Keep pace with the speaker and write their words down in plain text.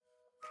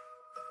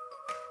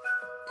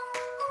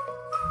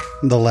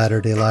The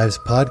Latter-day Lives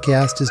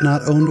podcast is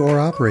not owned or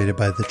operated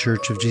by The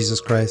Church of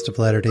Jesus Christ of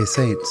Latter-day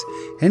Saints.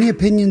 Any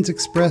opinions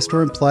expressed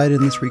or implied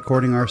in this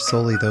recording are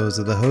solely those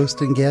of the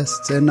host and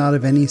guests and not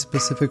of any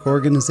specific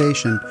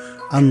organization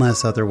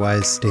unless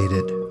otherwise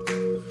stated.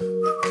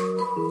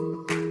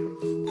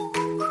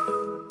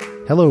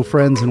 Hello,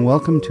 friends, and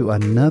welcome to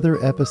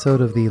another episode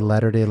of the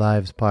Latter-day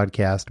Lives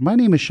podcast. My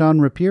name is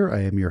Sean Rapier.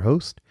 I am your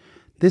host.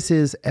 This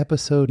is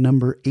episode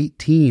number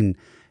 18.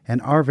 And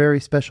our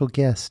very special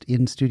guest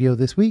in studio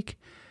this week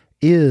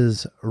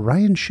is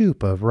Ryan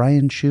Shoup of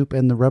Ryan Shoup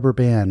and the Rubber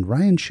Band.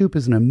 Ryan Shoup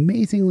is an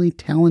amazingly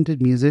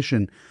talented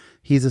musician.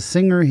 He's a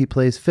singer, he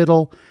plays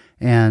fiddle,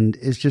 and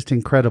is just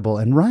incredible.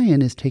 And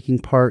Ryan is taking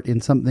part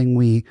in something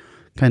we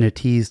kind of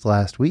teased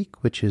last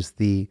week, which is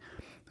the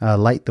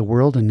Light the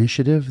World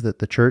initiative that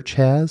the church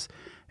has.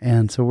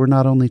 And so we're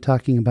not only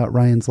talking about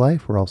Ryan's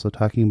life, we're also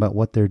talking about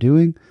what they're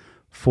doing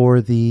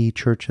for the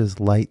church's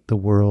Light the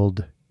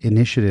World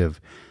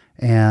initiative.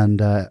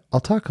 And I'll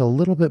talk a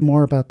little bit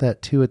more about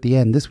that too at the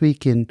end. This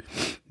week in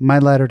My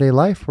Latter-day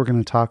Life, we're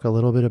going to talk a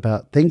little bit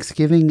about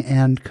Thanksgiving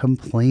and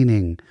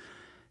complaining.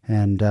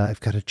 And I've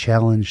got a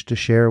challenge to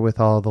share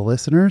with all the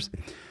listeners.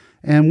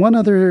 And one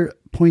other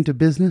point of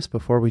business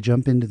before we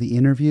jump into the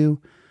interview,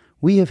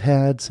 we have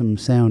had some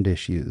sound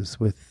issues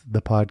with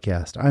the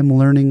podcast. I'm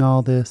learning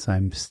all this.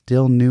 I'm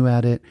still new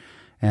at it.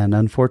 And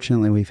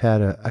unfortunately, we've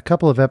had a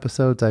couple of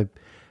episodes I've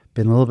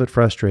been a little bit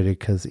frustrated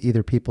because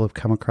either people have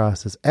come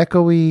across as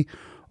echoey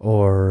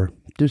or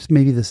just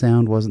maybe the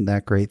sound wasn't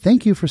that great.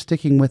 Thank you for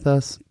sticking with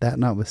us, that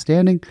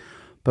notwithstanding,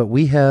 but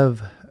we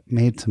have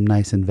made some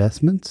nice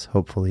investments.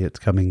 Hopefully it's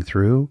coming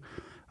through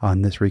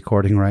on this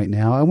recording right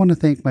now. I want to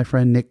thank my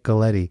friend Nick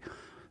Galletti.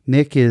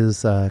 Nick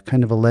is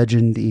kind of a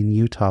legend in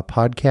Utah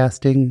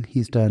podcasting.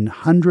 He's done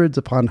hundreds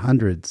upon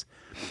hundreds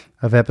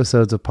of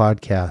episodes of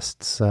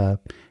podcasts.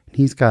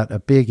 He's got a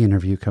big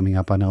interview coming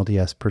up on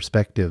LDS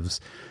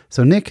Perspectives.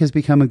 So Nick has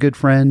become a good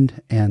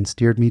friend and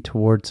steered me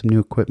towards some new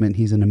equipment.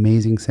 He's an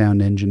amazing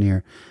sound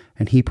engineer,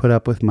 and he put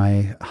up with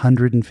my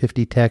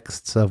 150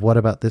 texts of what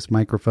about this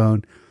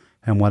microphone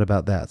and what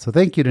about that. So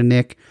thank you to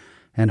Nick,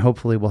 and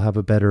hopefully we'll have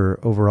a better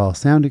overall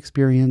sound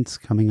experience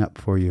coming up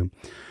for you.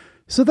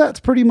 So that's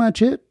pretty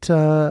much it.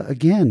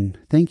 Again,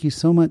 thank you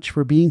so much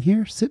for being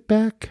here. Sit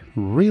back,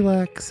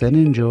 relax, and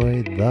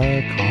enjoy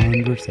the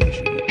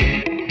conversation.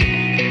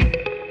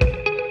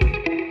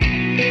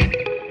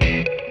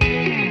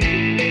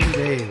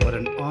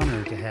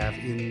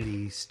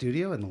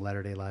 Studio in the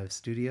Latter-day Live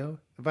studio.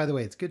 By the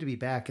way, it's good to be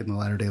back in the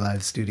Latter-day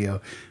Live studio.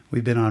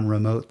 We've been on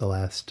remote the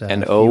last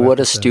and what episodes.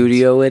 A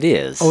studio it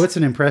is. Oh, it's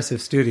an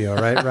impressive studio,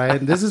 right,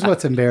 Ryan? This is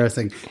what's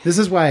embarrassing. This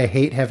is why I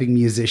hate having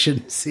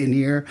musicians in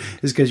here,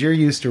 is because you're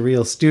used to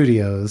real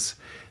studios.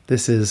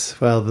 This is,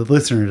 well, the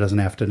listener doesn't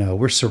have to know.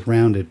 We're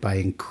surrounded by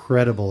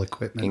incredible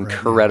equipment.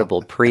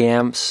 Incredible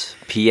preamps,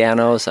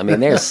 pianos. I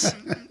mean, there's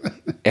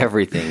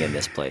everything in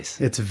this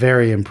place. It's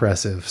very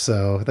impressive.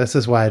 So this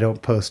is why I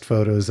don't post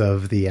photos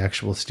of the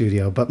actual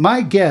studio. But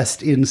my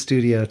guest in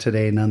studio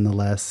today,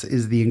 nonetheless,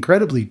 is the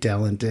incredibly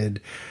talented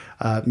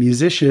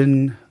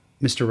musician,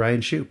 Mr.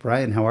 Ryan Shoup.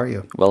 Ryan, how are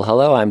you? Well,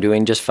 hello. I'm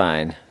doing just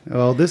fine.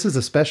 Well, this is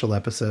a special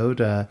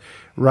episode.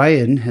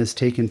 Ryan has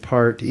taken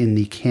part in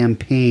the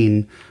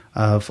campaign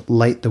of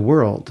Light the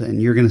World,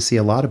 and you're going to see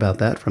a lot about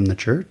that from the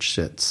church.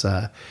 It's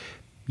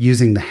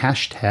using the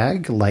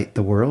hashtag Light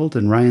the World,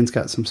 and Ryan's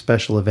got some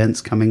special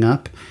events coming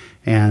up,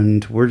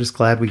 and we're just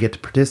glad we get to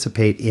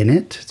participate in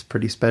it. It's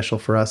pretty special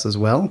for us as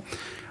well.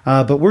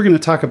 But we're going to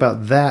talk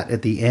about that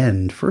at the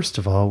end. First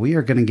of all, we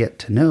are going to get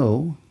to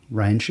know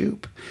Ryan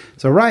Shoup.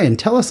 So Ryan,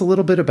 tell us a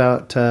little bit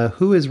about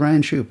who is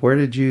Ryan Shoup? Where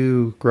did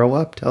you grow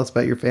up? Tell us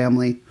about your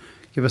family.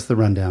 Give us the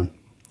rundown.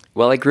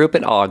 Well, I grew up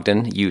in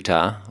Ogden,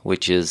 Utah,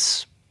 which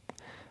is,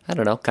 I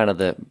don't know, kind of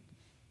the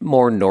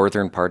more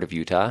northern part of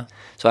Utah.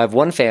 So I have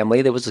one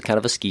family that was kind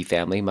of a ski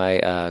family.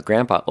 My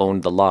grandpa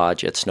owned the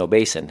lodge at Snow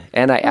Basin.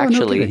 And I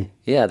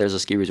there's a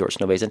ski resort,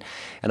 Snow Basin.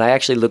 And I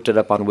actually looked it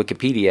up on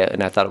Wikipedia,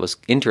 and I thought it was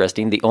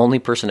interesting. The only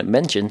person it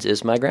mentions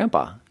is my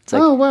grandpa. It's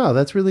like, oh, wow,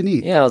 that's really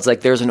neat. Yeah, it's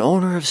like there's an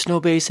owner of Snow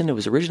Basin. It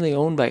was originally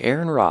owned by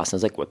Aaron Ross. And I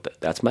was like, what?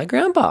 That's my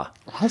grandpa.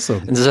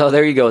 Awesome. And so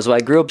there you go. So I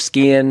grew up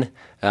skiing.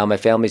 My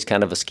family's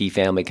kind of a ski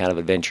family, kind of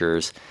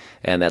adventurers.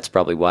 And that's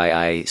probably why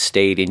I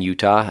stayed in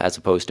Utah as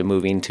opposed to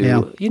moving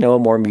to, a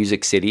more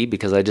music city,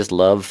 because I just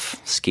love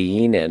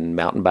skiing and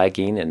mountain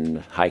biking and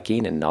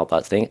hiking and all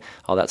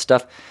that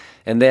stuff.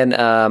 And then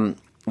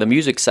the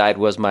music side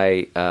was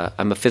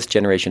I'm a fifth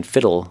generation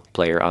fiddle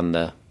player on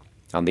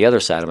the other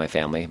side of my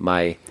family.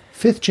 My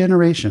fifth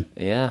generation.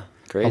 Yeah,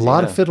 crazy. A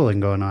lot of fiddling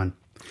going on.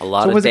 A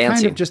lot of dancing. So was it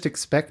kind of just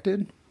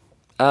expected?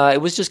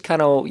 It was just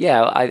kind of,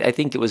 I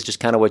think it was just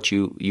kind of what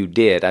you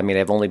did. I mean,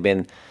 I've only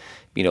been,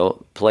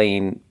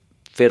 playing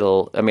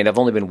fiddle. I mean, I've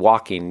only been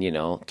walking,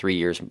 3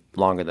 years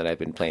longer than I've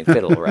been playing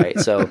fiddle, right?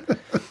 So,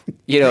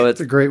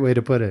 it's a great way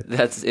to put it.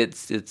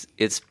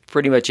 It's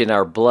pretty much in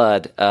our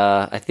blood.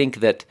 I think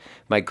that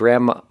my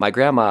grandma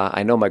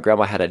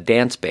had a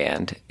dance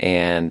band,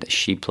 and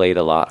she played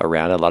a lot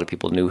around. A lot of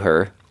people knew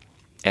her.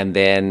 And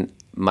then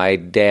my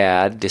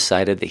dad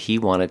decided that he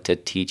wanted to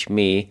teach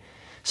me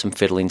some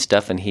fiddling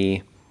stuff, and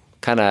he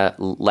kind of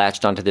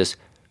latched onto this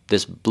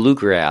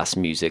bluegrass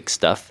music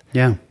stuff.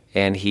 Yeah.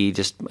 And he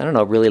just, I don't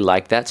know, really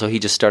liked that. So he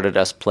just started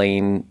us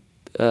playing,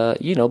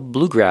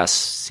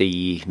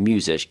 bluegrassy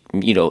music,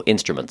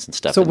 instruments and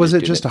stuff. So was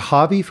it just a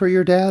hobby for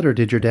your dad, or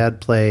did your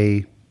dad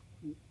play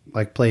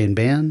in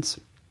bands?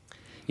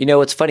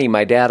 It's funny.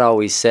 My dad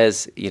always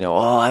says,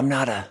 oh, I'm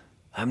not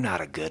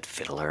a good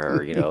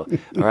fiddler,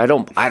 or I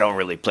don't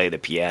really play the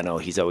piano.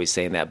 He's always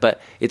saying that.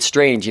 But it's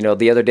strange,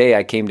 the other day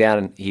I came down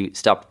and he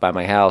stopped by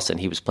my house and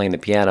he was playing the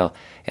piano,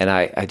 and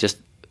I just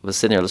was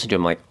sitting there listening to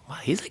him like, wow,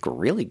 he's like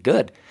really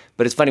good.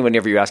 But it's funny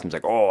whenever you ask him, he's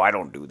like, oh, I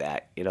don't do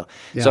that, Yeah.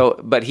 So,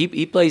 but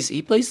he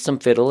plays some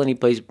fiddle and he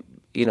plays,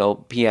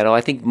 piano.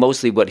 I think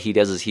mostly what he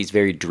does is he's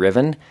very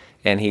driven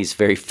and he's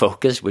very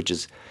focused, which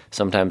is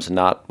sometimes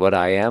not what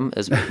I am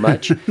as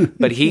much.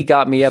 But he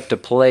got me up to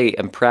play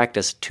and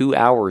practice 2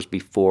 hours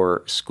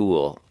before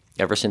school,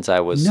 ever since I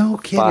was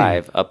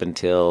 5 up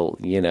until,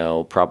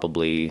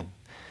 probably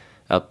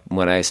up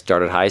when I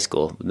started high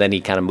school. Then he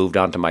kind of moved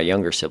on to my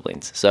younger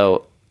siblings.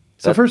 So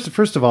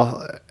first of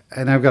all,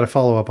 and I've got to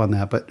follow up on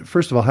that, but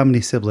first of all, how many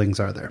siblings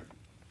are there?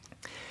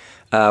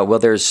 Well,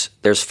 there's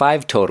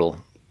 5 total.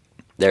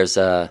 There's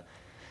I'm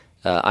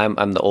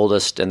the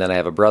oldest, and then I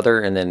have a brother,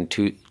 and then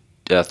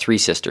 3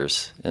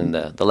 sisters. And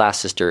the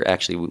last sister,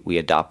 actually, we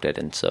adopted,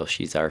 and so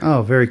she's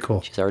our very cool.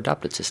 She's our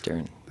adopted sister.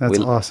 And that's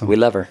awesome. We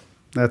love her.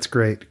 That's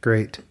great.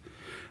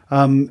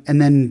 And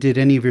then, are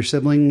any of your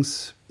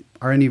siblings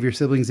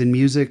in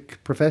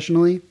music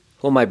professionally?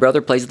 Well, my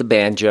brother plays the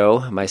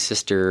banjo. My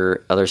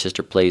other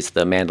sister plays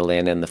the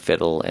mandolin and the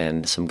fiddle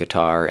and some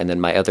guitar. And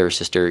then my other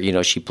sister,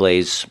 she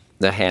plays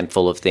a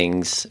handful of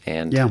things.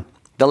 And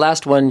the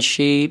last one,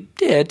 she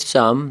did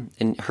some,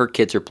 and her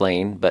kids are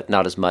playing, but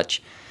not as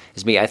much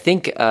as me. I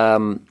think,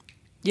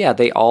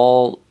 they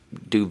all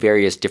do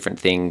various different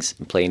things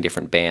and play in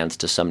different bands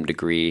to some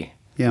degree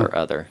or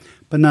other.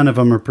 But none of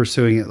them are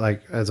pursuing it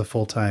as a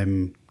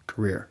full-time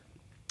career.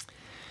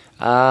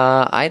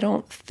 I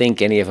don't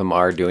think any of them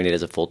are doing it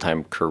as a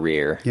full-time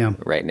career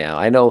right now.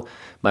 I know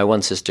my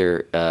one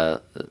sister,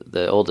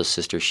 the oldest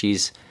sister,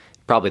 she's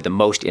probably the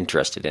most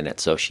interested in it.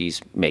 So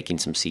she's making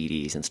some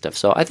CDs and stuff.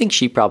 So I think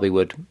she probably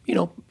would,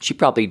 she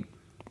probably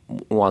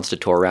wants to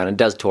tour around and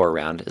does tour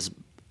around as,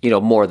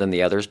 more than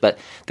the others. But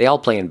they all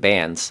play in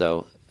bands.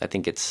 So I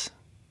think it's,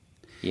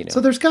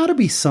 So there's got to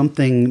be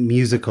something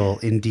musical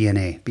in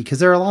DNA, because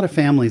there are a lot of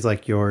families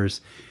like yours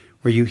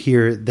where you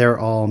hear they're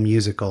all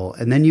musical.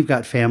 And then you've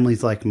got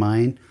families like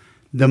mine,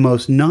 the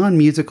most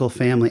non-musical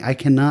family. I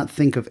cannot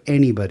think of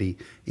anybody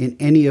in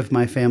any of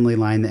my family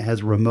line that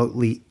has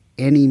remotely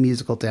any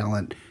musical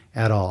talent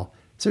at all.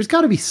 So there's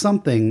got to be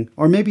something,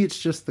 or maybe it's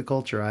just the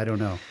culture. I don't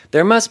know.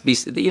 There must be,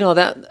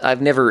 that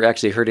I've never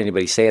actually heard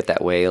anybody say it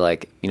that way.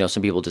 Like,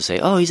 some people just say,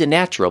 oh, he's a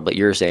natural, but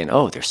you're saying,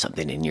 oh, there's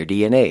something in your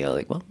DNA. I'm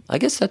like, well, I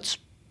guess that's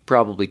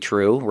probably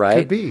true, right?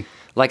 Could be.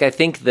 Like, I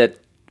think that,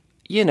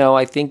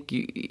 I think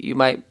you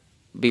might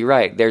be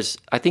right.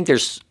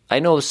 I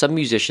know some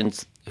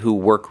musicians who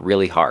work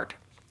really hard.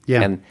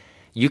 Yeah. And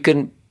you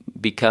can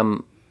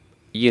become,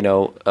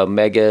 a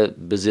mega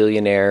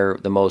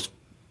bazillionaire, the most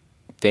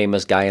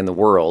famous guy in the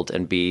world,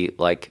 and be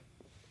like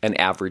an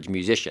average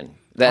musician.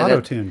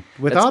 Auto-tune.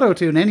 With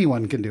auto-tune,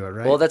 anyone can do it,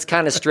 right? Well, that's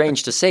kind of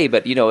strange to say,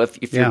 but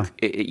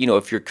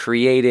if you're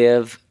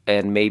creative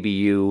and maybe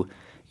you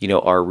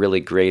are really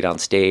great on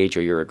stage,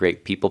 or you're a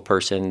great people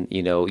person,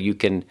 you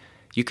can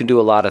do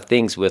a lot of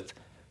things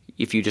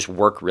if you just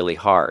work really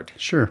hard.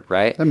 Sure.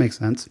 Right? That makes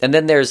sense. And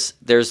then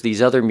there's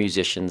these other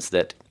musicians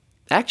that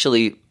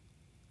actually,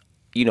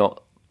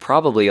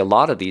 probably a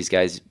lot of these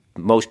guys,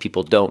 most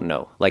people don't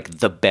know, like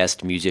the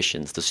best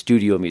musicians, the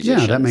studio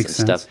musicians that makes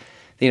and sense.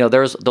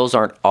 stuff. Those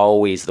aren't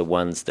always the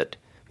ones that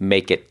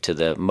make it to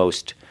the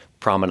most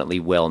prominently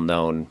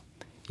well-known,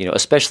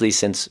 especially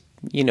since,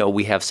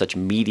 we have such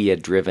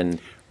media-driven.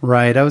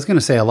 Right. I was going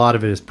to say a lot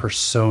of it is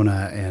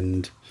persona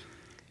and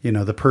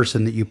the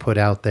person that you put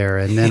out there,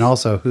 and then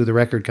also who the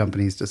record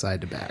companies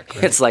decide to back.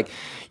 Right? It's like,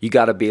 you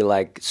got to be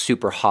like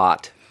super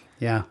hot.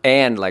 Yeah.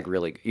 And like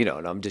really, no,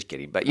 I'm just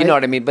kidding. But you know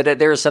what I mean? But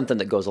there is something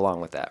that goes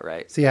along with that,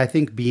 right? See, I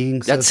think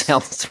being so... That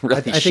sounds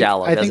really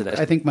shallow, doesn't it?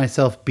 I think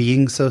myself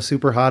being so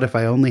super hot, if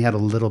I only had a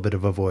little bit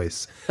of a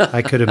voice,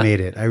 I could have made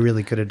it. I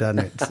really could have done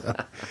it.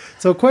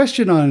 So a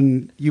question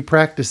on you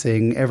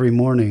practicing every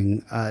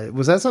morning.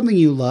 Was that something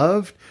you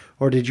loved?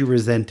 Or did you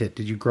resent it?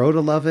 Did you grow to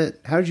love it?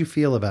 How did you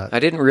feel about it? I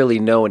didn't really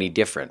know any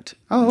different.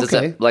 Oh,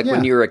 okay.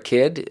 When you were a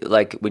kid,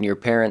 like when your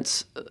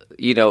parents,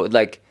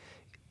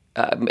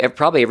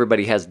 probably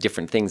everybody has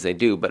different things they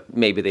do, but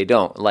maybe they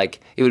don't. Like,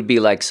 it would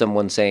be like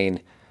someone saying,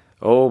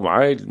 oh,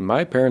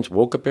 my parents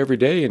woke up every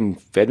day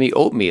and fed me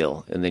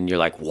oatmeal. And then you're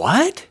like,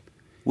 what?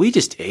 We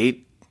just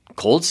ate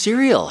cold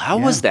cereal. How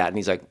was that? And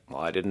he's like, well,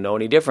 I didn't know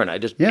any different. I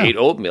just ate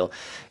oatmeal.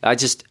 I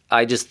just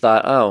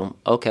thought, oh,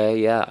 okay,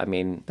 yeah. I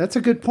mean, that's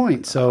a good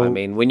point. So I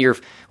mean, when you're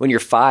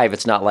 5,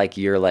 it's not like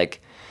you're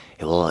like,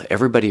 well,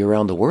 everybody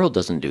around the world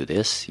doesn't do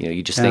this.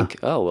 You just think,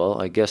 oh,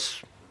 well, I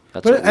guess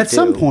That's But what we at do.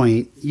 some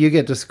point, you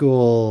get to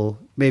school,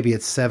 maybe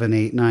it's 7,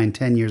 8, 9,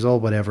 10 years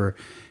old, whatever,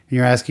 and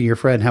you're asking your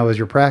friend, how was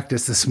your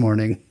practice this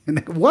morning? And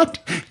they, what?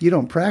 You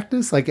don't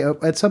practice? Like,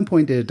 at some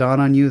point, did it dawn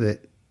on you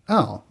that,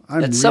 oh,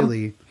 At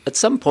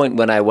some point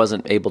when I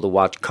wasn't able to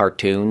watch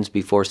cartoons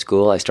before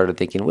school, I started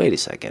thinking, wait a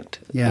second,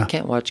 Yeah. I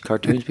can't watch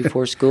cartoons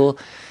before school.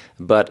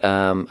 But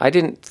I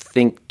didn't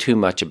think too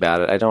much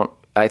about it.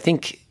 I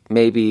think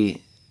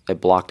maybe I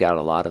blocked out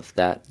a lot of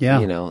that, Yeah.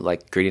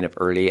 like getting up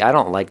early. I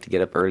don't like to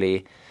get up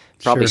early.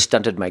 Probably Sure.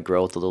 stunted my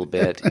growth a little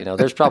bit.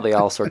 There's probably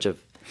all sorts of,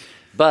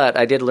 but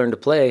I did learn to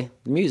play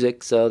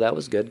music, so that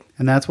was good.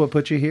 And that's what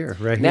put you here,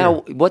 right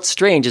Now, here. what's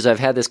strange is I've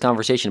had this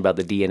conversation about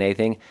the DNA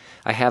thing.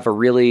 I have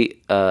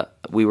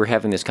we were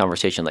having this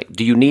conversation like,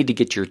 do you need to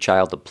get your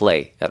child to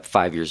play at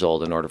 5 years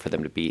old in order for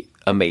them to be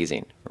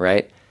amazing,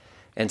 right?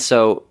 And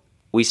so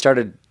we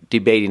started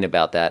debating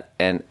about that,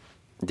 and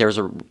there's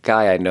a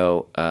guy I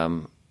know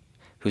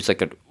who's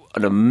like an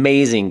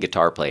amazing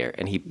guitar player,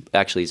 and he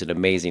actually is an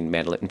amazing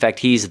mandolin. In fact,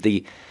 he's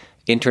the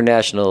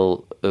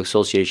International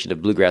Association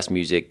of Bluegrass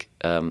Music.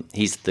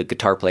 He's the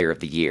guitar player of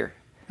the year.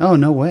 Oh,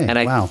 no way. And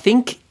I wow.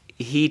 think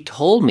he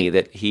told me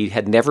that he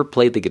had never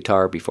played the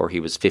guitar before he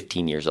was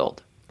 15 years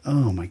old.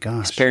 Oh, my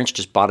gosh. His parents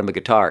just bought him a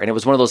guitar. And it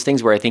was one of those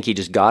things where I think he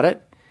just got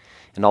it.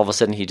 And all of a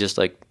sudden he just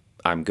like,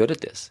 I'm good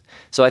at this.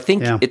 So I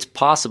think Yeah. it's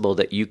possible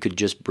that you could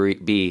just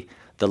be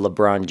the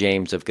LeBron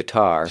James of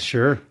guitar.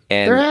 Sure.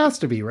 And there has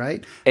to be,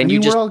 right? and I you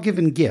mean, just- we're all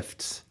given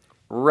gifts.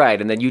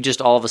 Right. And then you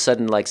just all of a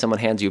sudden, like someone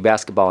hands you a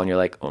basketball and you're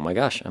like, oh my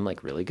gosh, I'm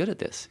like really good at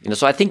this.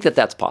 So I think that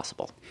that's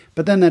possible.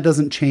 But then that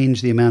doesn't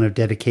change the amount of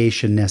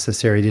dedication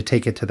necessary to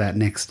take it to that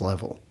next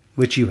level,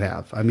 which you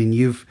have. I mean,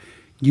 you've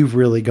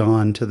really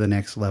gone to the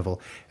next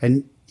level.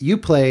 And you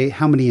play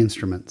how many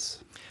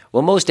instruments?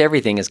 Well, most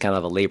everything is kind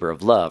of a labor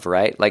of love,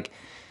 right? Like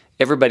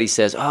everybody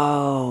says,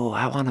 oh,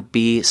 I want to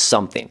be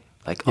something.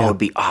 Like, oh, it'd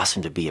be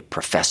awesome to be a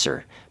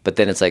professor. But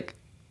then it's like,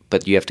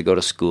 but you have to go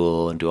to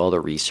school and do all the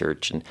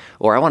research.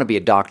 Or I want to be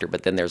a doctor,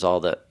 but then there's all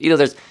the,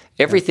 there's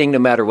everything, no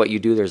matter what you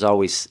do, there's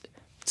always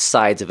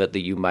sides of it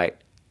that you might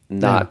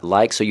not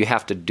like. So you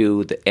have to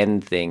do the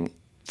end thing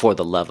for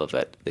the love of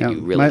it that you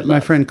really love. My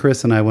friend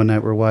Chris and I one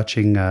night were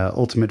watching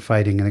Ultimate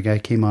Fighting, and a guy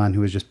came on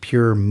who was just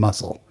pure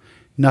muscle.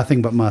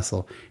 Nothing but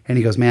muscle. And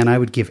he goes, man, I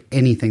would give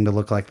anything to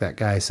look like that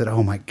guy. I said,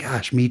 oh my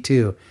gosh, me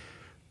too.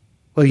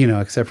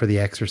 Well, except for the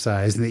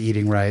exercise and the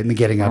eating right and the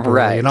getting up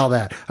early and all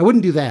that. I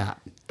wouldn't do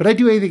that, but I'd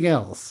do anything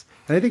else.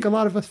 And I think a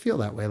lot of us feel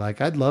that way. Like,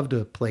 I'd love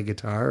to play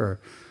guitar or,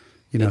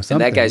 something.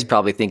 And that guy's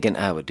probably thinking,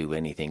 I would do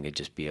anything to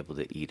just be able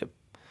to eat a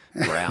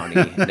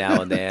brownie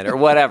now and then or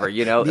whatever,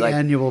 the like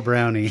annual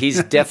brownie.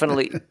 He's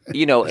definitely,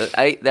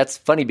 that's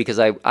funny because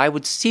I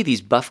would see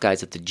these buff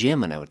guys at the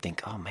gym and I would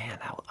think, oh man,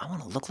 I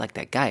want to look like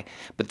that guy.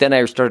 But then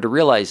I started to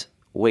realize,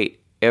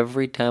 wait,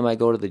 every time I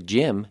go to the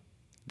gym,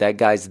 that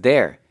guy's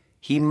there.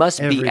 He must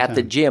be at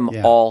the gym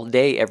all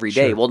day, every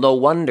day. Sure. Well, no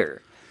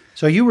wonder.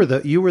 So you were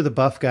the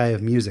buff guy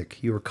of music.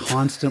 You were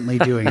constantly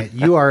doing it.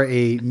 You are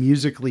a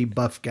musically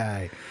buff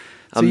guy.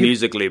 I'm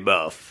musically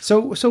buff.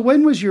 So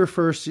when was your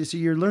first? So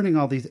you're learning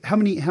all these. How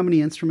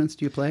many instruments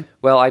do you play?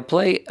 Well,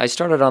 I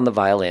started on the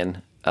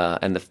violin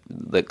and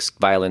the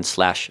violin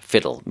 /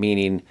 fiddle,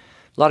 meaning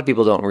a lot of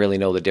people don't really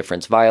know the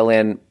difference.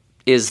 Violin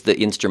is the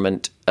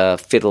instrument.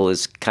 Fiddle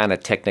is kind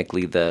of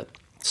technically the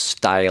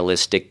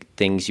stylistic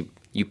things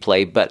you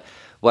play. But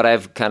what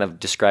I've kind of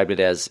described it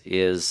as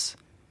is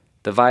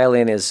the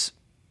violin is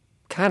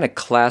kind of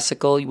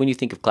classical when you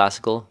think of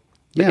classical.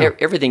 Yeah.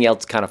 Everything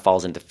else kind of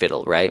falls into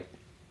fiddle, right?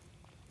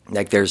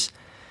 Like there's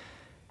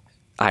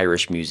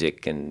Irish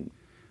music and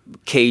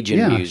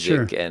Cajun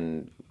music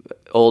and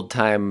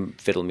old-time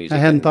fiddle music. I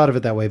hadn't thought of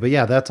it that way, but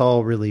yeah, that's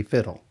all really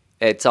fiddle.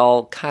 It's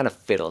all kind of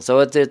fiddle. So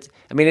it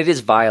is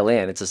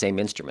violin. It's the same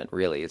instrument,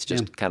 really. It's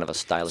just kind of a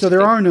stylistic So there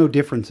thing. are no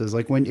differences.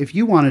 Like if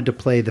you wanted to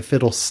play the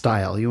fiddle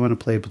style, you want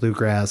to play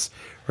bluegrass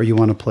or you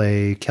want to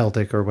play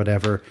Celtic or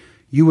whatever,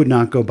 you would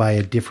not go buy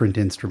a different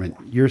instrument.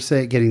 You're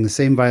getting the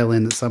same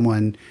violin that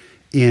someone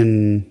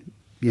in,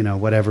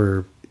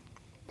 whatever,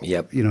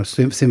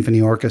 symphony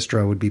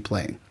orchestra would be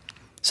playing.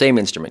 Same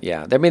instrument,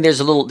 yeah. I mean,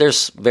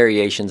 there's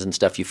variations and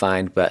stuff you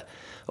find, but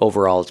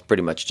overall, it's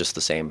pretty much just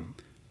the same.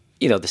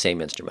 The same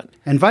instrument.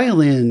 And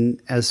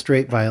violin as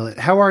straight violin,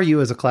 how are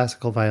you as a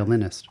classical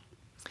violinist?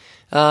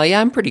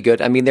 Yeah, I'm pretty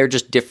good. I mean, they're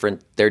just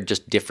different. They're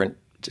just different.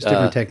 Just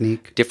different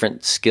technique.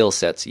 Different skill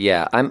sets.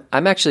 Yeah, I'm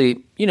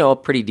actually a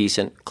pretty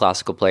decent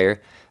classical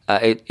player.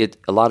 A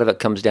lot of it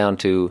comes down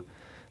to,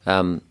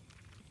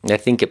 I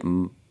think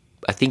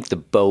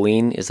the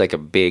bowing is like a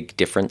big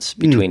difference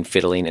between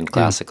fiddling and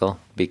classical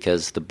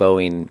because the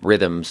bowing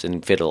rhythms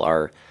in fiddle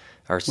are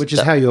which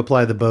is how you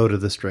apply the bow to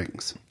the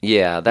strings.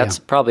 Yeah, that's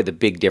probably the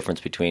big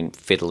difference between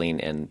fiddling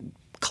and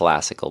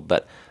classical.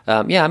 But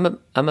I'm an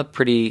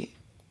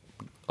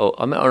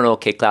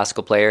okay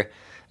classical player,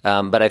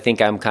 but I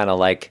think I'm kind of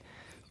like,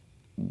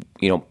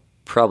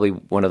 probably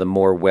one of the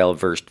more well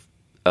versed,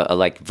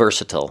 like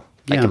versatile.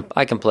 Yeah.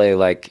 I can play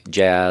like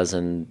jazz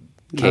and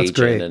That's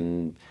great.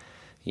 Cajun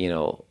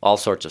and all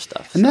sorts of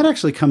stuff. And that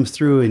actually comes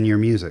through in your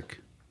music.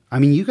 I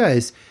mean, you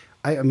guys,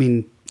 I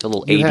mean, a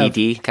little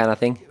ADD kind of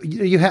thing.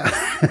 You have.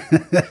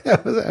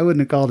 I wouldn't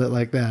have called it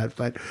like that,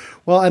 but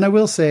and I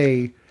will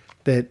say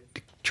that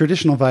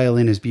traditional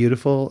violin is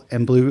beautiful,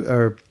 and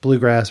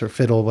bluegrass or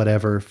fiddle,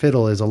 whatever.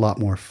 Fiddle is a lot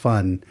more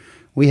fun.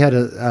 We have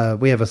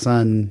a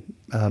son,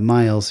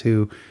 Miles,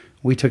 who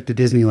we took to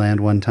Disneyland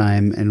one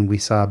time, and we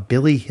saw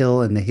Billy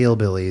Hill and the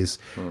Hillbillies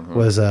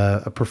was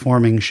a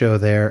performing show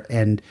there.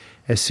 And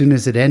as soon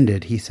as it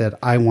ended, he said,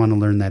 "I want to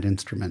learn that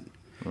instrument."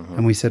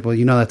 And we said, "Well,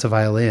 that's a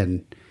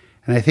violin."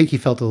 And I think he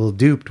felt a little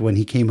duped when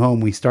he came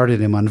home. We started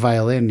him on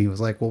violin. He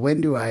was like, "Well,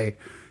 when do I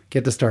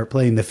get to start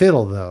playing the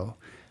fiddle, though?"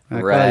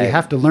 Like, right. Well, you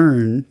have to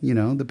learn,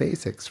 the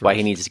basics. That's why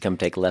he needs to come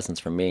take lessons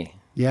from me.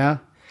 Yeah.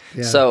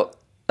 So,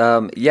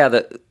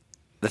 the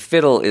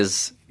fiddle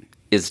is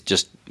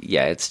just,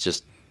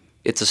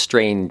 it's a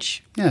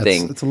strange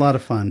thing. It's a lot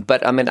of fun.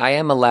 But I mean, I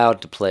am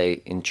allowed to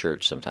play in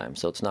church sometimes,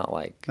 so it's not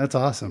like that's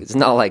awesome. It's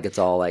not like it's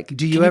all like.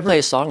 Do you ever play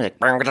a song like?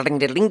 I can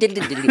do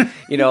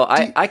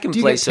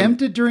you play get some.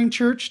 Tempted during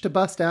church to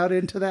bust out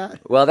into that?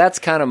 Well, that's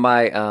kind of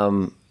my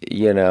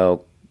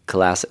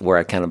classic where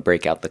I kind of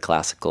break out the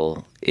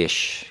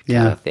classical-ish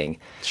kind of thing.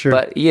 Sure.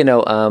 But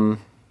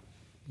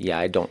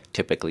I don't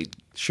typically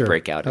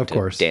break out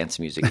into dance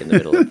music in the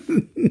middle of.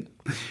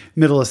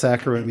 Middle of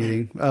sacrament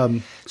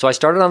meeting. So I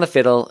started on the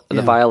fiddle and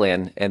the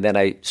violin, and then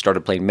I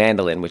started playing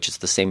mandolin, which is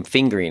the same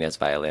fingering as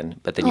violin,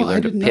 but then you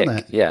learn to pick. Know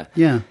that.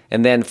 Yeah.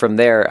 And then from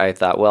there, I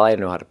thought, well, I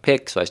don't know how to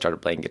pick, so I started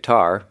playing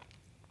guitar.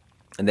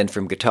 And then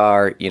from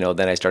guitar,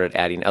 then I started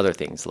adding other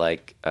things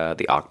like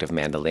the octave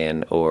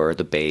mandolin or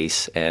the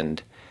bass.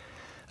 And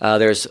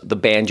there's the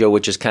banjo,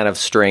 which is kind of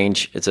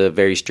strange. It's a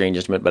very strange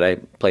instrument, but I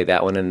play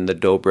that one. And the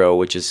dobro,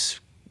 which is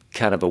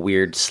kind of a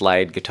weird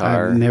slide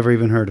guitar. I've never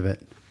even heard of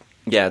it.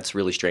 Yeah, it's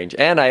really strange.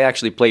 And I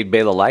actually played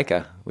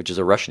balalaika, which is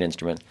a Russian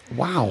instrument.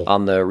 Wow.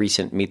 On the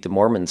recent Meet the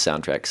Mormons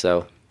soundtrack.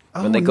 So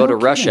when they go to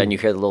Russia and you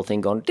hear the little thing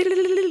going,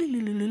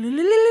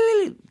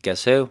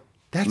 guess who?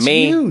 That's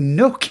me. You.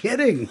 No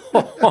kidding.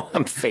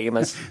 I'm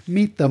famous.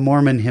 Meet the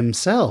Mormon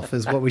himself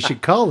is what we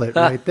should call it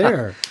right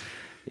there.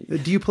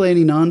 Do you play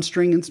any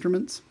non-string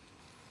instruments?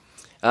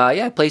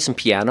 I play some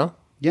piano.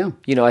 Yeah.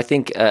 I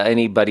think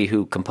anybody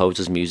who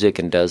composes music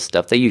and does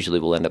stuff, they usually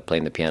will end up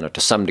playing the piano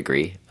to some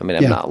degree. I mean,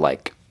 I'm not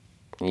like,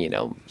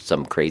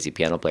 some crazy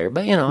piano player,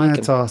 but,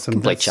 That's awesome.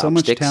 Can play That's so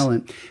much chopsticks.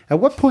 talent.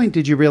 At what point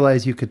did you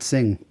realize you could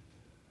sing?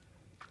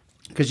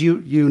 Because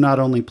you not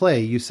only play,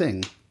 you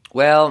sing.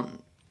 Well,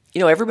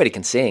 everybody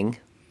can sing,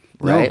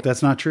 right? No,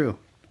 that's not true.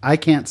 I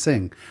can't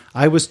sing.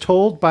 I was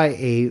told by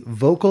a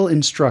vocal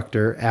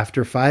instructor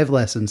after 5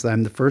 lessons that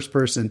I'm the first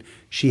person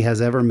she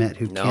has ever met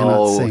who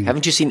cannot sing.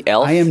 Haven't you seen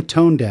Elf? I am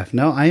tone deaf.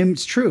 No,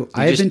 it's true.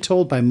 I have been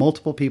told by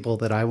multiple people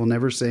that I will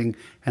never sing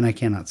and I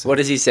cannot sing. What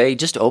does he say?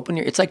 Just open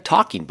it's like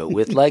talking, but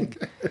with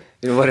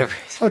whatever.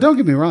 Oh, don't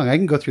get me wrong. I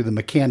can go through the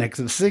mechanics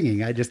of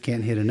singing. I just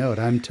can't hit a note.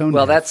 I'm tone deaf.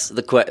 Well, that's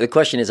the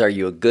question is, are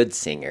you a good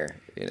singer?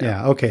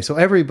 Yeah. Okay. So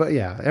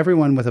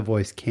everyone with a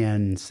voice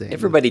can sing.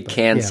 Everybody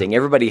can sing.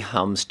 Everybody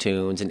hums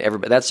tunes, and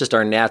that's just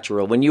our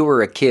natural. When you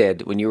were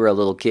a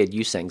little kid,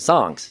 you sang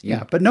songs.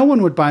 Yeah, but no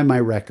one would buy my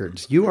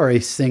records. You are a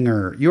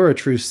singer. You're a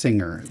true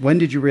singer. When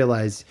did you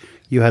realize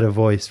you had a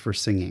voice for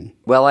singing?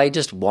 Well, I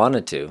just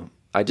wanted to.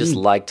 I just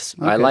liked.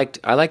 Okay.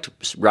 I liked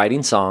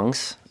writing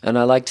songs, and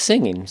I liked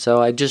singing.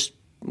 So I just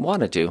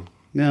wanted to.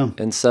 Yeah.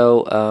 And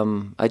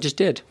so I just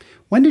did.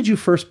 When did you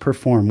first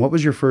perform? What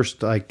was your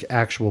first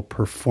actual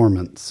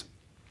performance?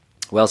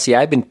 Well, see,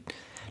 I've been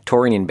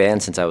touring in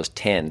bands since I was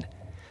 10.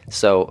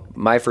 So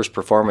my first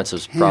performance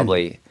was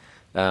probably,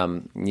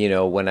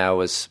 when I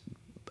was,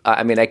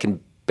 I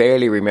can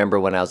barely remember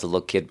when I was a little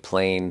kid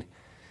playing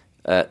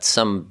at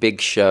some big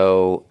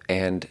show.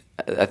 And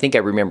I think I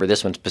remember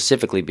this one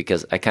specifically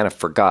because I kind of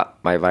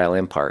forgot my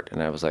violin part.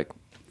 And I was like,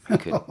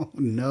 oh,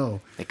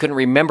 no. I couldn't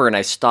remember, and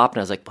I stopped, and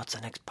I was like, what's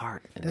the next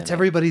part? And that's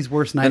everybody's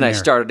worst nightmare. And I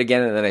started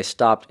again, and then I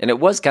stopped. And it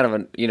was kind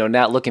of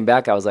now looking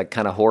back, I was like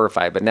kind of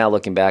horrified. But now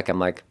looking back, I'm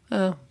like,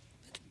 oh,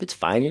 it's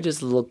fine. You're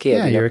just a little kid.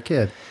 Yeah, you're a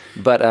kid.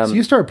 But so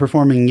you started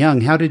performing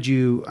young. How did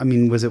you,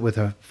 was it with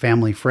a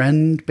family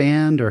friend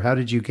band, or how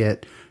did you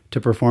get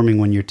to performing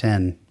when you're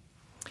 10?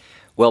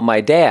 Well, my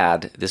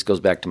dad, this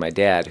goes back to my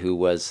dad, who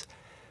was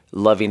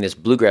loving this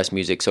bluegrass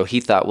music. So he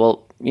thought,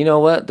 well, you know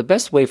what? The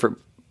best way for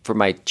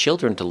my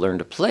children to learn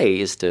to play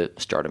is to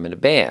start them in a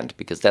band,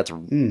 because that's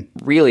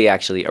really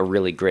actually a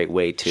really great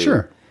way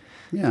to,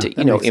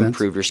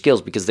 improve your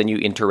skills, because then you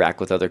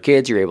interact with other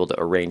kids. You're able to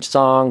arrange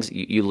songs.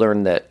 You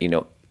learn that,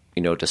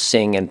 to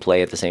sing and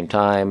play at the same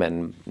time,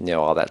 and,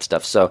 all that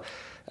stuff. So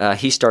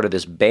he started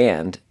this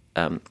band.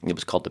 It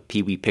was called the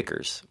Pee Wee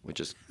Pickers, which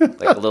is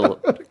like a little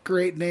what a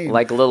great name,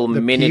 like a little the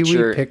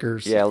miniature Pee Wee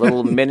Pickers. Yeah, a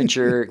little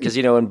miniature, because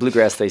in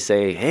bluegrass they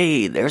say,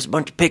 "Hey, there's a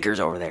bunch of pickers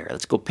over there.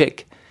 Let's go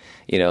pick."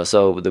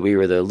 So we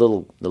were the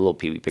little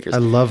Pee Wee Pickers. I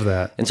love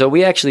that. And so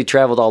we actually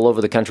traveled all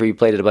over the country. We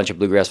played at a bunch of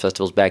bluegrass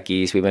festivals back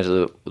east. We went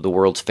to the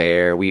World's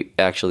Fair. We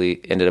actually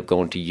ended up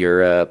going to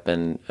Europe.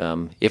 And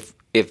if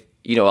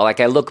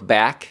I look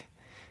back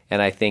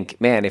and I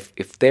think, man,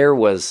 if there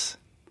was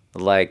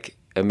like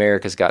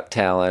America's Got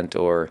Talent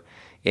or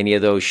any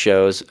of those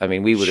shows, I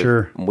mean, we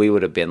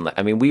would have been like,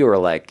 I mean, we were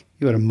like,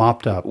 you would have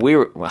mopped up. We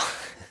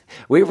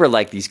were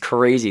like these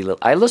crazy little,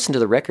 I listen to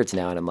the records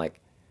now and I'm like,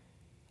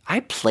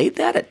 I played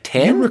that at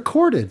 10? You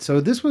recorded. So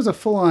this was a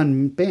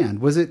full-on band.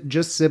 Was it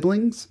just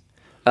siblings?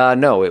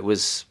 No, it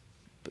was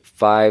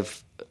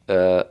 5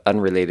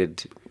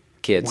 unrelated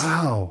kids.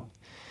 Wow.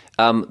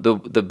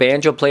 The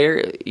banjo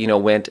player,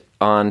 went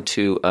on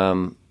to,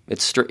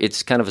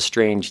 it's kind of a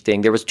strange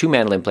thing. There was 2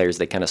 mandolin players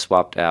they kind of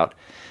swapped out.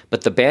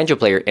 But the banjo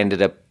player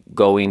ended up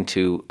going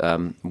to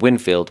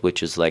Winfield,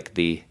 which is like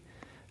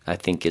I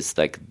think is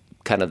like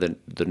kind of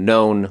the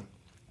known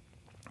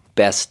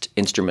best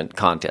instrument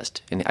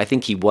contest. And I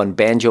think he won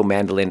banjo,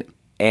 mandolin,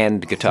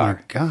 and guitar. Oh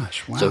my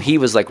gosh, wow. So he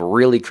was like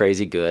really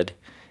crazy good.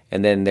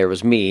 And then there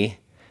was me.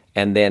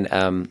 And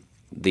then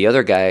the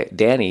other guy,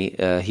 Danny,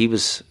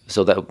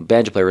 so the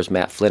banjo player was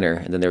Matt Flinner.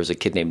 And then there was a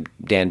kid named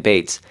Dan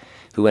Bates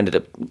who ended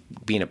up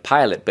being a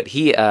pilot. But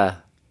he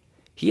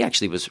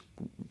actually was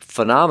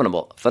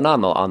phenomenal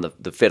on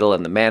the fiddle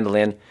and the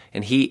mandolin,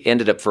 and he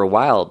ended up for a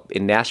while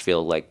in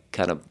Nashville, like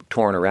kind of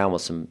touring around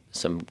with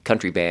some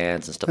country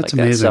bands and stuff That's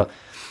like amazing. that.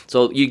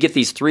 So you get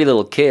these 3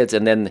 little kids,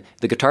 and then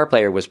the guitar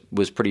player was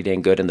pretty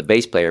dang good, and the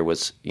bass player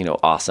was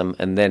awesome,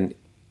 and then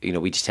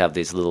we just have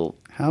these little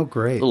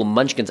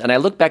munchkins. And I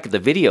look back at the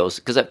videos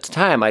because at the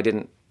time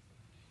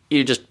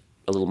you're just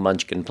a little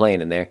munchkin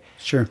playing in there.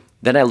 Sure.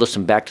 Then I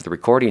listen back to the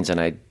recordings, and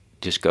I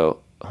just go,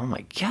 oh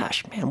my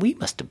gosh, man, we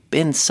must have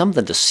been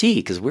something to see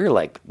because we're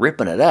like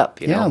ripping it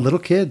up, Yeah, little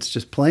kids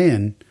just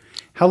playing.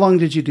 How long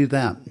did you do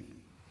that?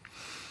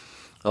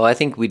 Oh, I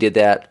think we did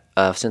that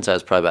since I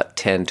was probably about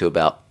 10 to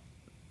about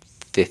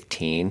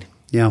 15.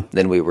 Yeah.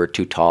 Then we were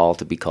too tall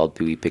to be called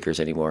Pee Wee Pickers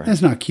anymore.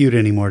 It's not cute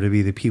anymore to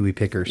be the Pee Wee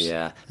Pickers.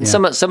 Yeah. And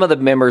some of the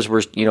members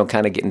were,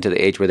 kind of getting to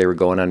the age where they were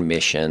going on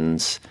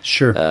missions.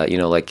 Sure.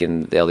 Like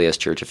in the LDS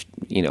Church, if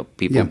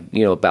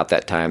people, about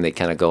that time, they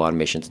kind of go on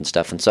missions and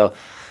stuff. And so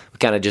we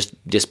kind of just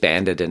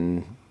disbanded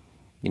and,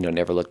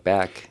 never looked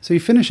back. So you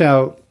finish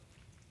out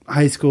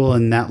high school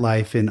and that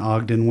life in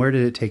Ogden. Where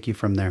did it take you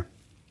from there?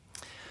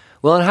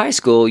 Well, in high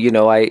school,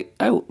 I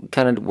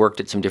kind of worked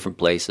at some different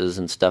places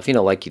and stuff,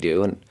 like you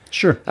do. And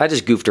sure. I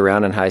just goofed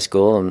around in high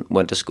school and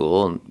went to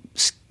school and,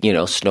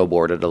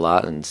 snowboarded a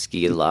lot and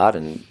skied a lot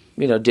and,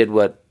 did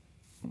what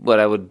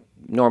I would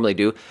normally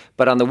do.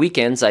 But on the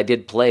weekends, I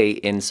did play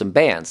in some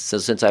bands. So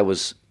since I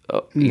was,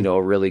 a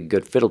really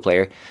good fiddle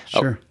player,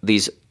 sure.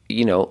 These,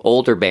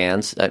 older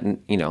bands, not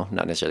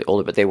necessarily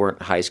older, but they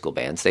weren't high school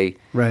bands. They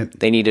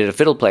needed a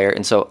fiddle player.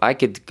 And so I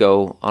could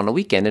go on a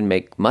weekend and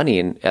make money.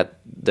 And at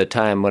the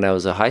time when I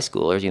was a high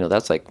schooler,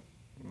 that's like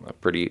a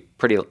pretty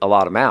a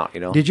lot amount,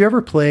 Did you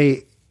ever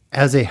play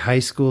as a high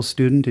school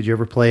student? Did you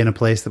ever play in a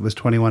place that was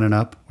 21 and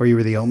up, or you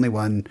were the only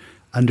one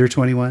under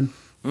 21?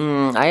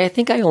 I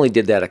think I only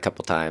did that a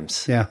couple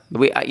times. Yeah.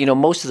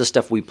 Most of the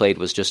stuff we played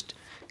was just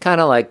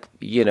kind of like,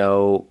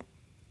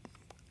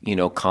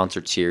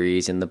 concert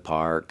series in the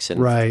parks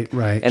and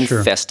and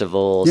sure.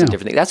 festivals and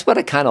different things. That's what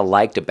I kind of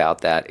liked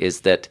about that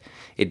is that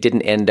it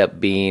didn't end up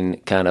being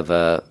kind of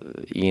a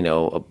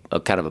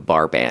kind of a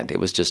bar band. It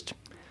was just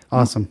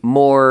awesome,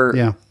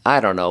 more I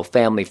don't know,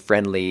 family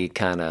friendly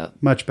kind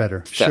of much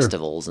better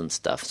festivals and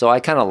stuff. So I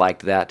kind of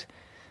liked that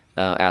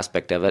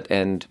aspect of it.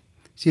 And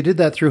so you did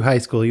that through high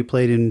school. You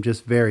played in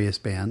just various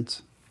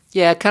bands.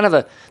 Yeah,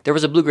 there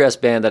was a bluegrass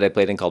band that I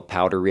played in called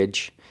Powder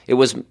Ridge. It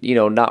was,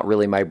 not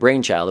really my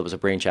brainchild. It was a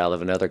brainchild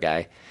of another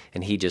guy.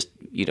 And he just,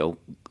 it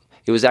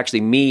was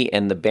actually me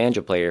and the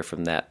banjo player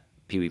from that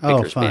Pee Wee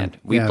Pickers band.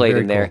 We played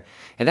in there. Cool.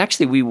 And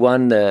actually we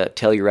won the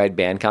Telluride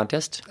band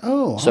contest.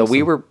 Oh, awesome. So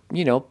we were,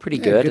 pretty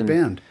good. Good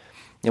band.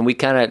 And we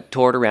kind of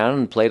toured around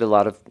and played a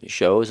lot of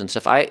shows and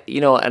stuff.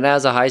 And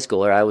as a high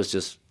schooler, I was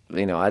just,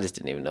 I just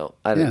didn't even know.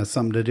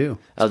 Something to do.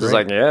 I was just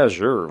like, yeah,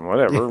 sure,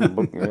 whatever.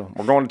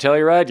 We're going to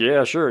Telluride?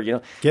 Yeah, sure.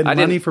 Getting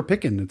money for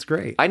picking, it's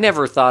great. I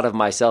never thought of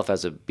myself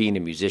as being a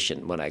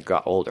musician when I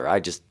got older.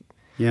 I just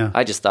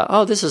thought,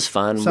 oh, this is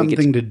fun.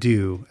 Something to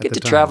do. Get to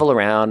travel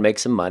around, make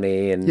some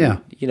money, and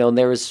and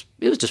it was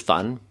just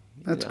fun.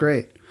 That's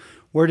great.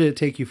 Where did it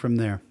take you from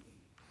there?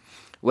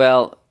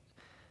 Well,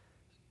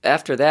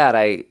 after that,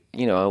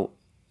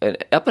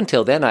 up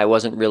until then, I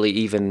wasn't really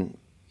even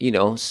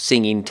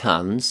singing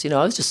tons.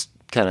 I was just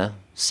kind of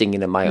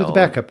singing on my own. You're the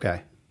backup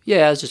guy.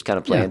 Yeah, I was just kind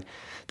of playing. Yeah.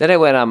 Then I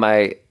went on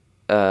my,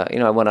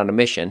 I went on a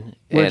mission.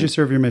 Where did you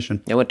serve your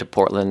mission? I went to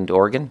Portland,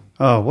 Oregon.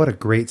 Oh, what a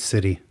great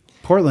city.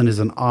 Portland is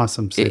an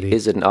awesome city. It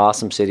is an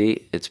awesome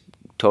city. It's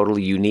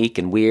totally unique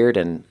and weird,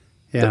 and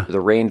the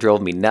rain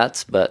drove me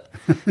nuts, but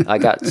I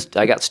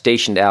got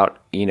stationed out,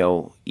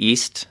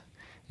 east,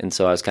 and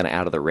so I was kind of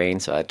out of the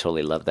rain, so I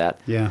totally loved that.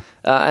 Yeah.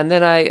 And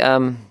then I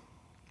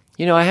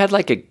had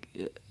like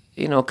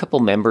a couple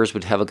members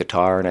would have a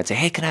guitar, and I'd say,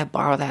 hey, can I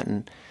borrow that?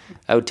 And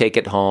I would take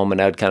it home, and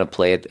I would kind of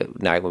play it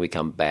at night when we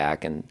come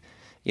back. And,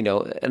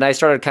 and I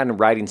started kind of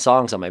writing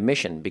songs on my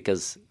mission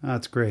because... Oh,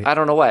 that's great. I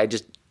don't know why. I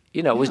just,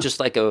 it was just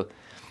like a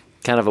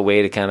kind of a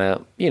way to kind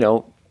of,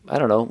 I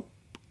don't know,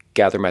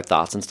 gather my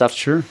thoughts and stuff.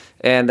 Sure.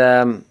 And,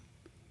 I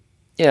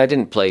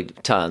didn't play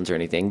tons or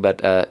anything,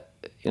 but,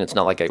 it's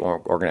not like I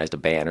organized a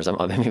band or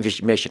something,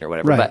 mission or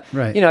whatever. Right, but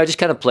right. I just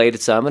kind of played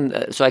some,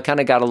 and so I kind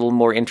of got a little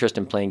more interest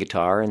in playing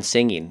guitar and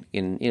singing.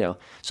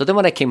 So then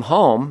when I came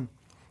home,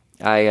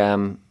 I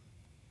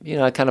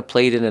kind of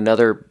played in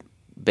another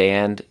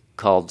band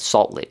called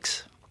Salt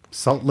Licks.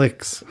 Salt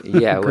Licks.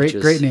 Yeah,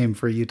 great name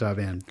for a Utah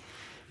band.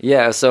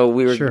 Yeah, so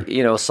we were,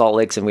 Sure. Salt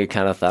Licks, and we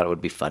kind of thought it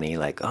would be funny,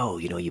 like, oh,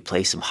 you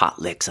play some hot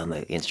licks on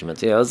the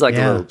instruments. It was like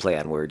a little play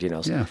on word,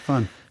 Yeah,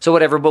 fun. So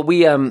whatever, but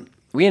we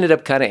ended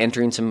up kind of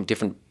entering some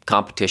different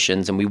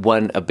competitions, and we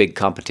won a big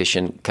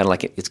competition, kind of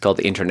like it's called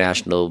the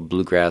International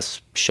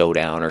Bluegrass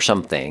Showdown or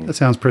something. That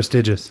sounds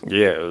prestigious.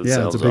 Yeah,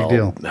 it's a big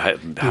deal.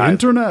 The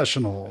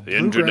International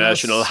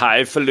International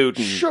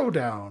Highfalutin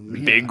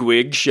Showdown.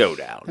 Bigwig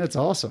Showdown. That's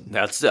awesome.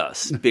 That's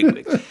us,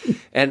 Bigwig.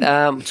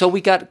 And so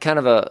we got kind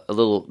of a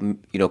little,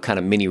 kind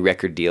of mini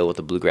record deal with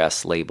the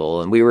Bluegrass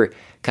label, and we were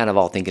kind of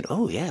all thinking,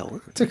 oh, yeah.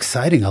 It's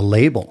exciting, a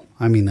label.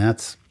 I mean,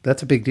 that's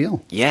a big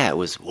deal. Yeah, it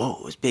was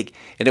big.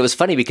 And it was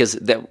funny because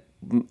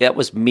that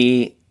was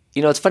me.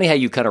 It's funny how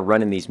you kind of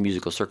run in these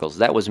musical circles.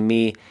 That was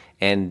me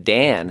and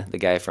Dan, the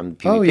guy from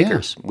Pee Wee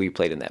Pickers. We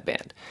played in that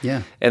band.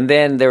 Yeah. And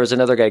then there was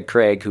another guy,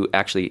 Craig, who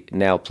actually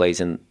now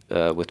plays in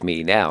with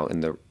me now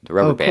in the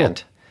rubber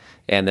band.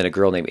 And then a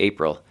girl named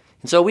April.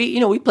 And so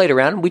we played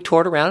around, and we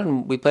toured around,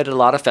 and we played at a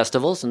lot of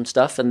festivals and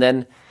stuff. And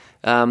then,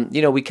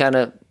 we kind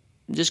of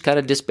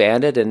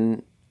disbanded,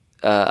 and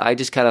I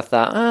just kind of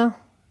thought,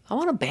 I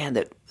want a band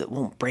that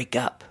won't break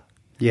up.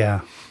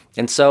 Yeah.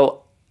 And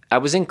so I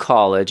was in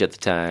college at the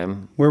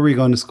time. Where were you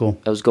going to school?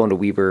 I was going to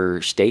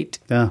Weber State.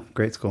 Yeah,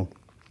 great school.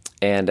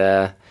 And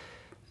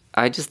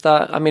I just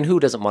thought, who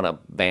doesn't want a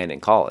band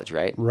in college,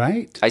 right?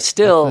 Right. I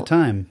still... At the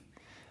time.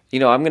 I'm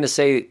going to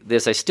say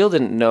this. I still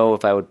didn't know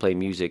if I would play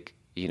music,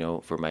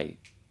 for my,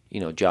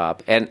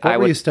 job. And What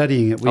were you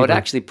studying at Weber? I would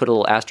actually put a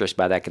little asterisk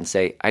by that and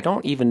say, I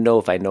don't even know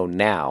if I know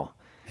now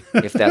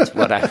if that's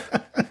what I...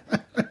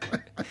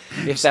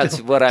 If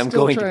that's what I'm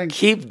going to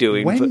keep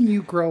doing. When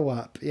you grow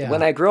up. Yeah.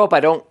 When I grow up,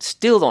 I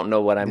still don't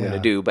know what I'm going to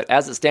do. But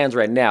as it stands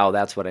right now,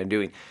 that's what I'm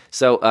doing.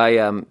 So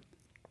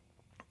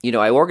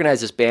I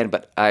organized this band,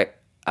 but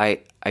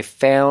I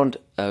found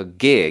a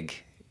gig,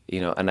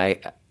 and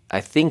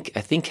I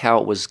think how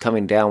it was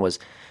coming down was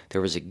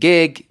there was a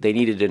gig. They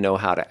needed to know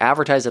how to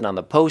advertise it on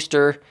the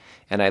poster.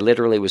 And I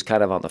literally was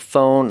kind of on the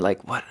phone,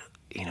 like, what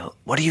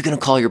are you going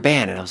to call your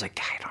band? And I was like,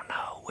 I don't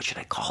know. What should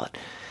I call it?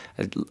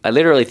 I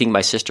literally think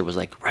my sister was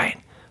like,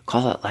 Ryan,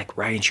 call it like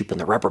Ryan Shoup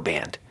and the Rubber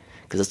Band,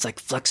 because it's like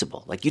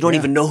flexible. Like you don't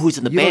even know who's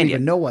in the band yet. You don't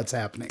even know what's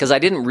happening. Because I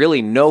didn't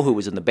really know who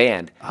was in the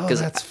band.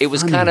 Because it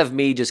was kind of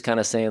me just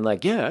kind of saying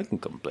like, yeah, I can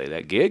come play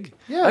that gig.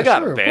 Yeah, I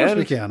got sure, a band. Of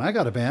course we can. I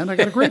got a band. I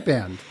got a great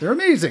band. They're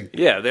amazing.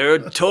 Yeah, they're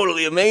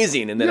totally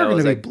amazing. And then You're I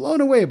was going to like, be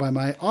blown away by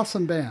my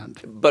awesome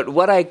band. But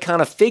what I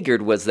kind of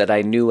figured was that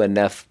I knew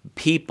enough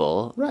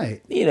people,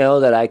 right?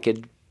 That I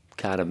could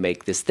kind of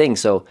make this thing.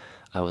 So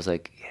I was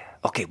like,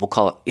 okay, we'll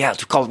call it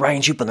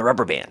Ryan Shoup and the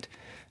Rubber Band.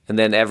 And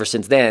then ever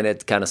since then,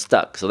 it kind of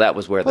stuck. So that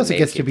was where the name came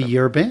from. Plus, it gets to be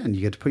your band.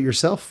 You get to put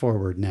yourself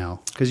forward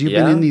now. Because you've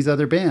been in these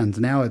other bands.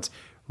 Now it's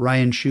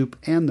Ryan Shoup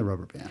and the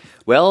Rubber Band.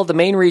 Well, the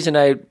main reason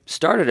I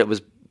started it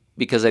was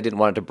because I didn't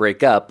want it to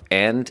break up,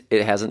 and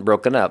it hasn't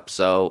broken up.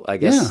 So I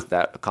guess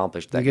that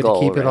accomplished that goal.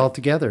 You get to keep it all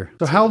together.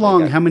 So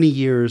how many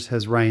years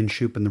has Ryan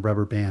Shoup and the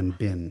Rubber Band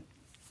been?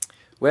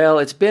 Well,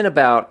 it's been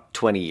about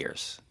 20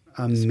 years.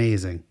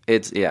 Amazing.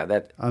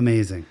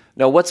 Amazing.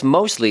 No, what's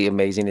mostly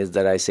amazing is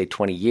that I say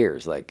 20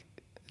 years. Like,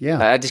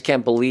 I just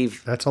can't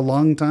believe. That's a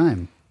long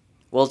time.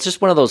 Well, it's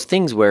just one of those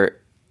things where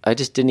I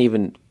just didn't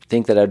even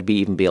think that I'd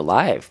even be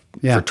alive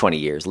for 20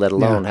 years, let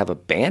alone have a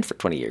band for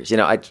 20 years.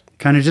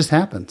 Kind of just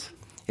happens.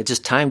 It's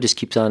just time just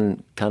keeps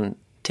on kind of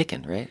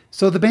ticking, right?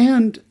 So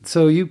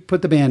so you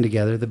put the band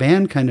together. The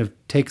band kind of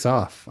takes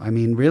off. I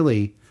mean,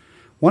 really,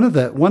 one of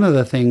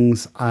the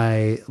things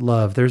I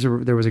love. There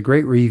was a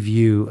great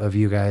review of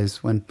you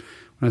guys when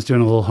I was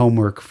doing a little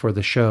homework for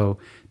the show.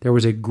 There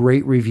was a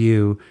great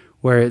review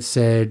where it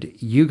said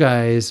you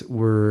guys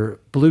were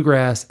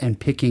bluegrass and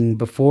picking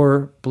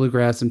before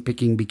bluegrass and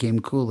picking became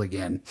cool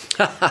again.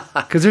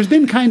 Because there's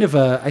been kind of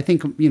I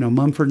think,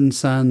 Mumford &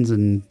 Sons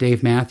and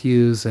Dave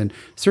Matthews and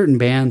certain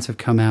bands have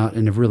come out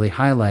and have really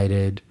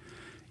highlighted,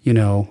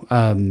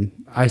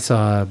 I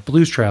saw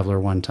Blues Traveler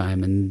one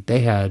time and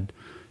they had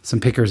some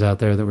pickers out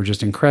there that were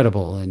just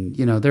incredible. And,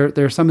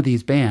 there are some of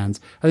these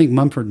bands, I think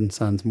Mumford &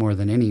 Sons more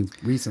than any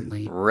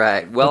recently.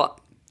 Right. Well,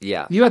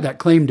 yeah. You had that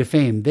claim to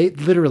fame. They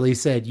literally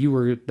said you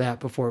were that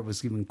before it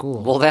was even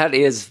cool. Well, that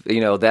is,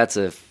 that's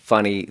a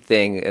funny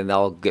thing, and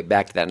I'll get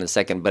back to that in a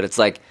second. But it's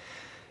like,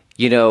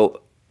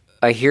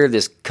 I hear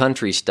this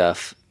country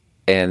stuff,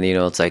 and,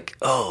 it's like,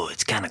 oh,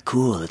 it's kind of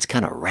cool. It's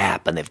kind of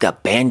rap, and they've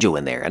got banjo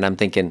in there. And I'm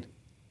thinking,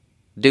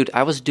 dude,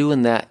 I was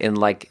doing that in,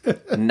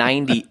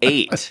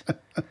 98.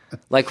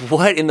 Like,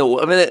 what in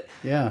the...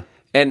 yeah.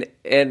 And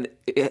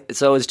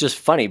so it's just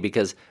funny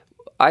because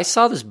I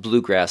saw this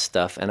bluegrass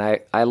stuff, and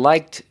I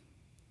liked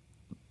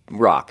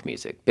rock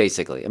music,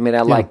 basically.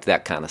 I liked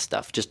that kind of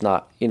stuff. Just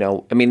not,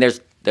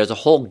 there's a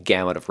whole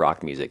gamut of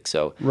rock music.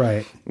 So,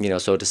 Right.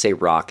 So to say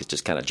rock is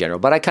just kind of general,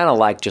 but I kind of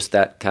like just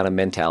that kind of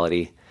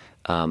mentality.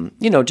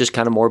 Just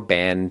kind of more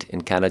band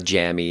and kind of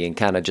jammy and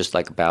kind of just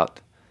like about,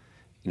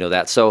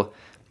 that. So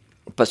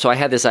I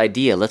had this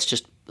idea. Let's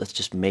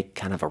just make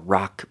kind of a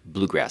rock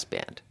bluegrass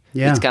band.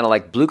 Yeah. It's kind of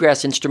like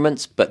bluegrass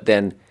instruments, but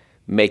then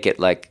make it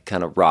like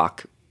kind of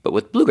rock, but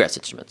with bluegrass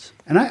instruments.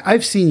 And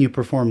I've seen you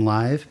perform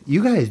live.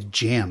 You guys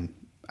jam.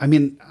 I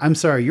mean, I'm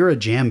sorry, you're a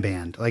jam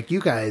band. Like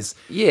you guys,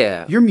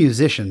 Yeah. you're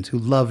musicians who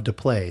love to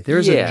play.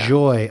 There's Yeah. a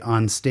joy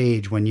on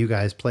stage when you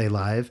guys play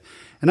live.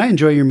 And I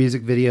enjoy your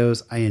music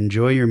videos. I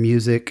enjoy your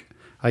music.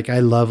 Like I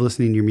love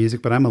listening to your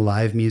music, but I'm a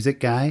live music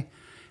guy.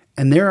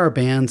 And there are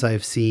bands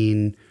I've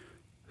seen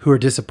who are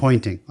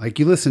disappointing. Like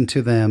you listen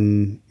to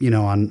them,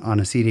 on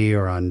a CD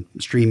or on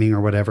streaming or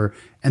whatever,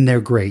 and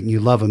they're great and you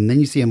love them. Then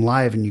you see them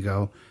live and you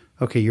go,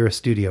 okay, you're a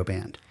studio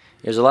band.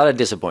 There's a lot of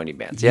disappointing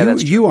bands. Yeah,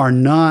 that's true. You are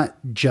not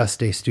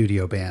just a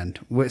studio band.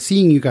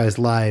 Seeing you guys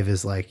live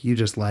is like you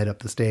just light up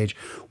the stage.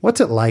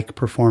 What's it like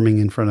performing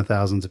in front of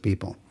thousands of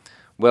people?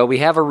 Well, we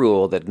have a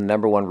rule that the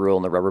number one rule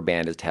in the rubber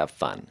band is to have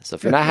fun. So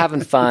if you're not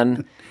having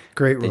fun,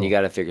 Great rule. then you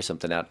got to figure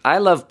something out. I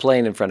love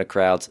playing in front of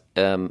crowds.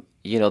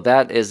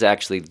 That is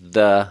actually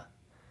the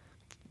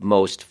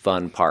most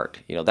fun part.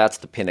 That's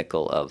the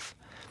pinnacle of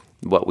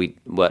what we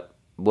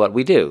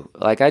do.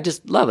 Like I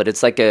just love it.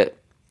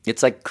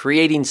 It's like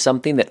creating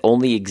something that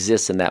only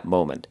exists in that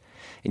moment,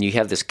 and you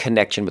have this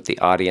connection with the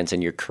audience,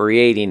 and you're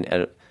creating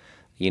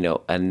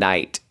a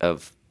night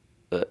of.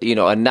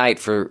 A night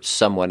for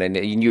someone, and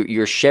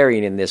you're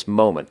sharing in this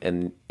moment,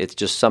 and it's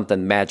just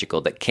something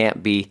magical that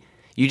can't be.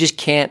 You just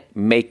can't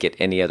make it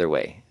any other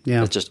way. Yeah,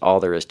 that's just all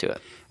there is to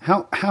it.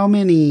 How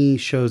many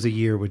shows a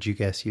year would you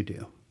guess you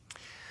do?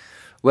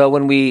 Well,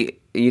 when we,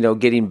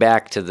 getting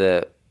back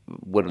to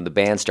when the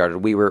band started,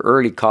 we were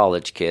early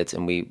college kids,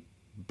 and we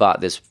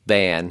bought this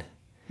van.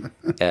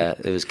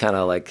 It was kind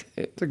of like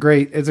it's a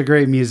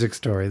great music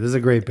story. This is a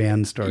great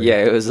band story.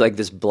 Yeah, it was like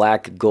this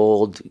black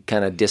gold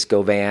kind of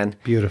disco van.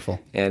 Beautiful.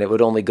 And it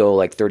would only go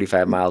like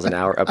 35 miles an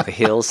hour up the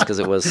hills because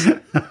it was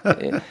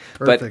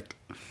perfect.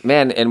 But,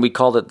 man, and we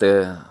called it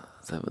the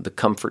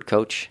comfort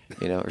coach,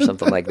 or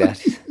something like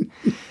that.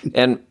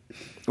 And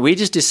we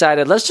just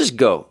decided, let's just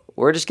go.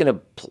 We're just going to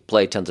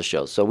play tons of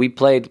shows. So we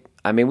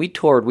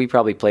toured. We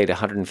probably played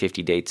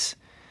 150 dates,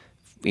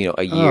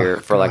 a year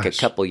for like a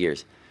couple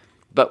years.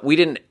 But we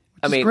didn't.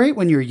 It's great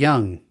when you're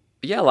young.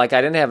 Yeah, like I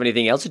didn't have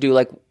anything else to do.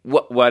 Like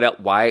what?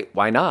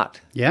 Why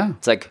not? Yeah.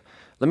 It's like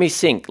let me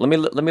think. Let me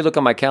look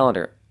on my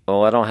calendar.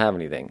 Oh, I don't have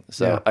anything.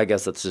 So Yeah. I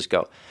guess let's just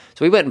go.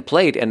 So we went and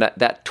played, and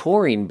that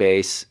touring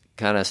base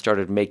kind of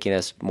started making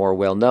us more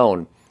well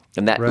known,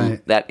 and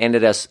that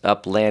ended us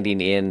up landing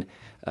in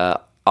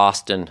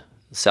Austin.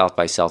 South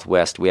by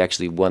Southwest. We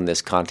actually won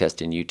this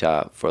contest in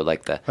Utah for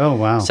like the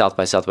South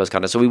by Southwest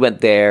contest. So we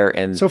went there,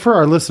 and so for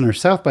our listeners,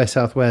 South by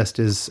Southwest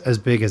is as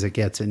big as it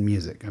gets in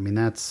music. I mean,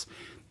 that's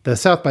the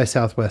South by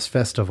Southwest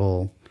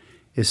festival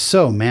is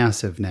so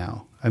massive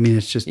now. I mean,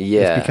 it's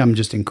become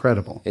just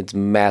incredible. It's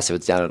massive.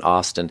 It's down in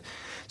Austin.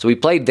 So we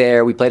played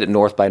there. We played at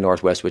North by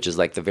Northwest, which is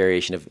like the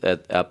variation of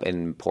up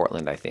in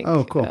Portland, I think.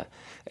 Oh, cool.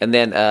 And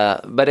then,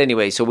 but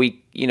anyway, so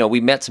we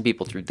met some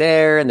people through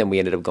there, and then we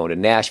ended up going to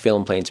Nashville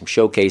and playing some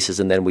showcases,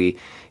 and then we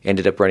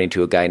ended up running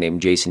to a guy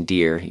named Jason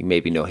Deere. You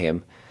maybe know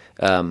him.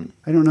 I don't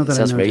know that I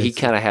know Jason. He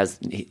kind of has.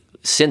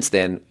 Since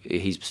then,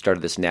 he's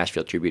started this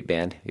Nashville tribute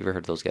band. You ever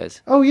heard of those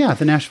guys? Oh yeah,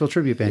 the Nashville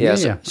tribute band.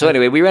 Yeah. So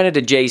anyway, we ran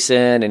into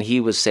Jason, and he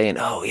was saying,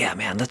 "Oh yeah,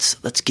 man, let's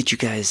get you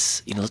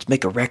guys. Let's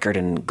make a record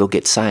and go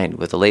get signed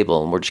with a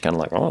label." And we're just kind of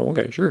like, "Oh,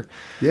 okay, sure."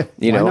 Yeah.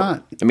 Why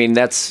not? I mean,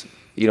 that's.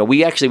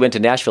 We actually went to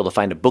Nashville to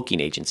find a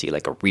booking agency,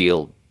 like a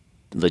real,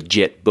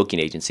 legit booking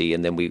agency,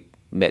 and then we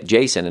met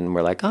Jason, and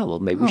we're like, oh, well,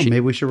 maybe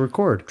we should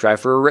record. Try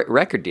for a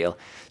record deal.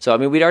 So,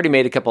 we'd already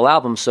made a couple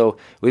albums, so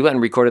we went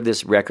and recorded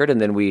this record, and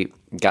then we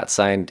got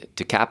signed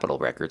to Capitol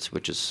Records,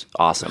 which is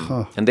awesome.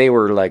 Huh. And they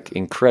were, like,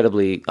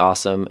 incredibly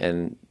awesome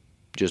and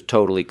just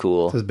totally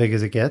cool. It's as big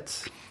as it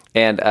gets.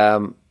 And,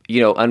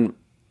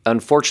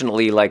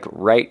 unfortunately, like,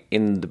 right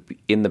in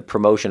the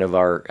promotion of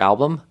our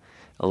album,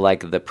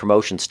 like the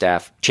promotion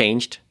staff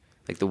changed.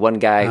 Like the one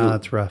guy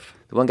that's rough.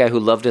 The one guy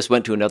who loved us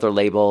went to another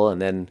label, and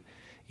then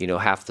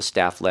half the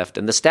staff left.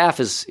 And the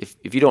staff is,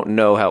 if you don't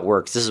know how it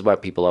works, this is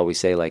what people always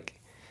say, like,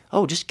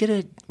 oh, just get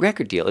a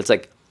record deal. It's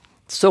like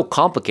so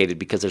complicated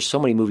because there's so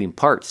many moving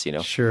parts,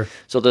 Sure.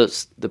 So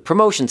the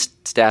promotion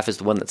staff is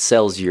the one that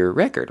sells your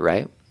record,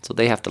 right? So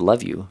they have to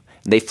love you.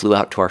 And they flew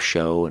out to our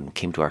show and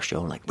came to our show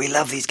and like, we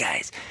love these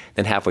guys.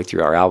 Then halfway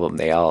through our album,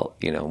 they all,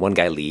 one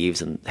guy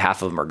leaves and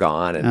half of them are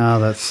gone. And,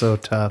 that's so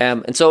tough.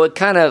 And so it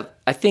kind of,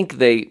 I think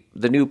the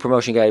new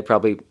promotion guy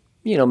probably,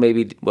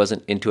 maybe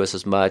wasn't into us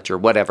as much or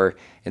whatever.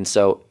 And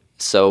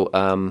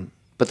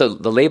but But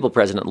the label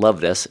president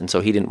loved us, and so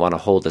he didn't want to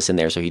hold us in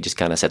there. So he just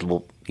kind of said,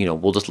 well,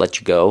 we'll just let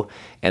you go.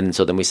 And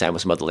so then we signed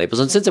with some other labels.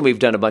 And since then, we've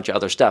done a bunch of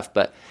other stuff.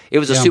 But it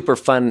was a super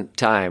fun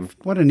time.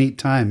 What a neat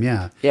time,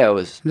 yeah. Yeah, it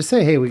was. And to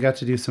say, hey, we got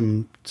to do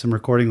some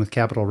recording with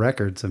Capitol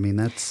Records. I mean,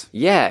 it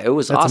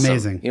was awesome. That's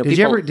amazing. Did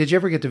you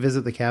ever get to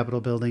visit the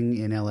Capitol building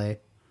in L.A.?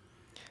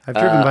 I've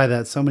driven by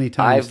that so many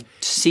times. I've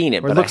seen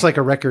it. Where it looks like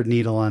a record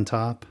needle on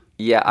top.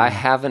 Yeah, I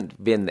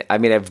haven't been. I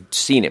mean, I've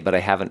seen it, but I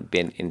haven't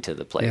been into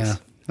the place. Yeah.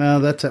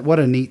 Well, what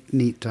a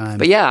neat time.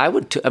 But yeah, I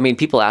would. I mean,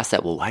 people ask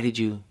that. Well, why did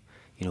you,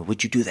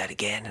 would you do that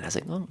again? And I was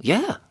like, oh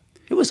yeah,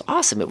 it was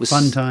awesome. It was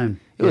fun time.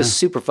 It was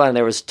super fun.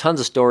 There was tons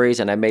of stories,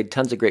 and I made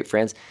tons of great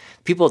friends.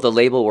 People at the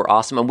label were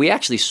awesome, and we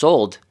actually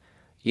sold.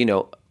 We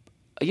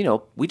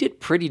did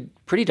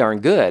pretty darn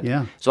good.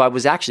 Yeah. So I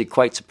was actually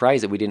quite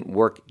surprised that we didn't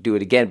do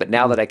it again. But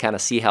now that I kind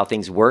of see how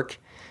things work,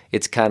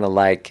 it's kind of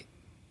like,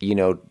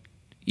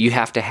 you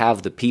have to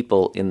have the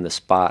people in the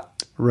spot.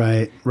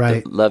 Right.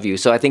 That love you.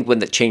 So I think when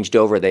that changed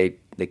over, they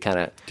kind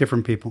of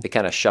different people. They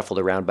kind of shuffled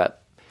around.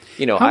 But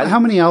how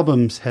many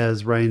albums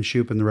has Ryan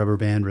Shoup and the Rubber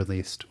Band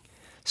released?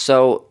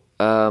 So,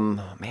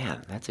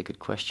 man, that's a good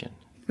question.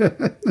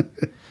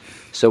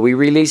 So we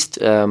released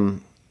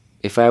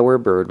 "If I Were a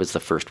Bird" was the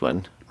first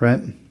one.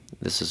 Right.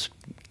 This is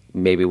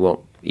maybe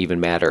won't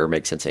even matter or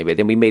make sense to anybody.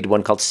 Then we made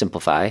one called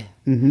 "Simplify."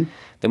 Mm-hmm.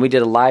 Then we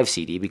did a live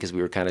CD because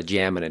we were kind of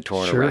jamming and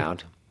touring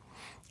around.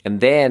 And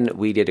then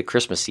we did a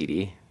Christmas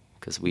CD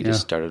because we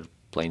just started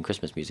playing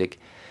Christmas music.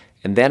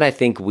 And then I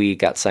think we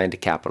got signed to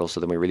Capitol, so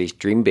then we released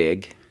Dream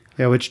Big.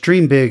 Yeah, which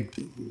Dream Big,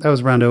 that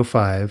was around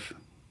 2005.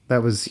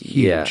 That was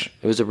huge. Yeah,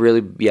 it was a really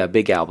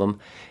big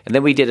album. And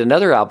then we did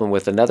another album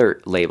with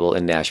another label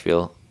in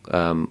Nashville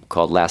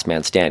called Last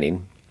Man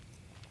Standing.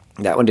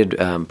 That one did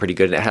pretty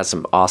good, and it has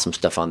some awesome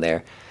stuff on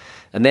there.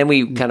 And then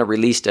we kind of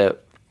released a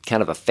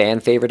kind of a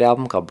fan favorite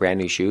album called Brand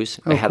New Shoes.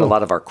 It had a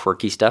lot of our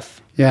quirky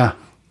stuff. Yeah.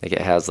 Like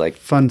it has like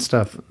fun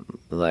stuff.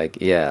 Like,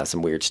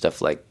 some weird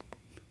stuff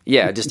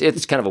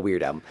it's kind of a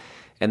weird album.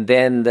 And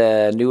then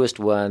the newest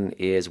one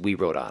is We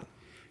Rode On.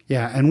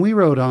 Yeah, and We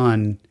Rode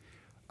On,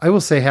 I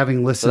will say,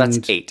 having listened... So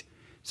that's 8.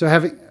 So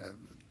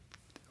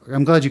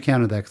I'm glad you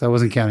counted that because I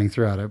wasn't counting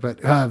throughout it.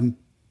 But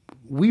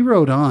We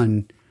Rode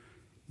On,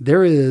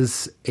 there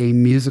is a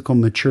musical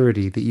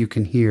maturity that you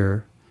can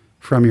hear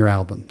from your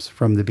albums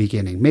from the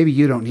beginning. Maybe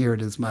you don't hear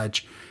it as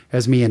much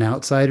as me, an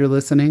outsider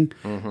listening,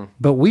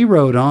 but We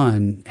Rode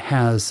On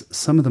has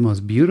some of the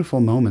most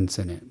beautiful moments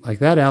in it. Like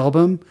that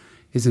album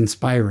is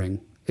inspiring.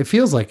 It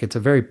feels like it's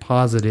a very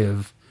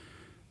positive,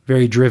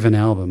 very driven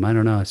album. I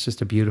don't know. It's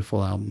just a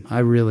beautiful album. I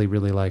really,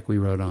 really like We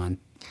Rode On.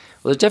 Well,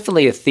 there's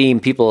definitely a theme.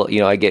 People,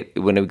 I get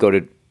when we go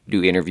to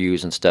do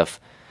interviews and stuff,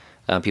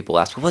 people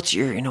ask, well, what's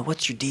your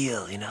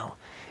deal,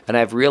 And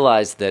I've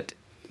realized that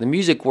the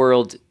music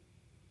world,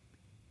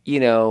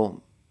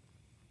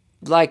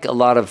 like a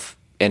lot of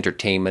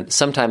entertainment,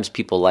 sometimes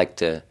people like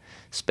to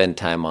spend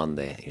time on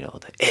the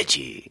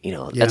edgy,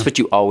 that's what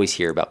you always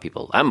hear about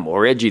people. I'm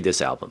more edgy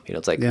this album.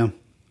 It's like,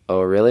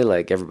 oh really?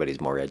 Like everybody's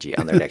more edgy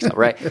on their next album,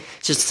 right?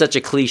 It's just such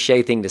a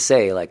cliche thing to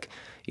say. Like,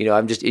 you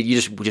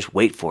just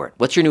wait for it.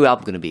 What's your new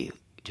album going to be?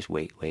 Just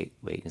wait.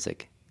 It's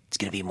like, it's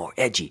going to be more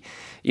edgy.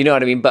 You know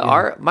what I mean?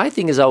 But my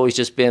thing has always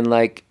just been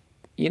like,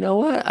 you know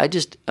what? I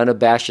just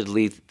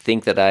unabashedly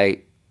think that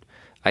I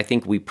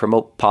think we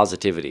promote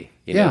positivity.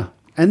 You know?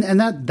 And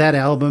that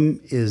album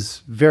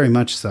is very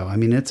much so. I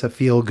mean, it's a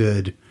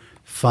feel-good,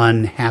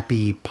 fun,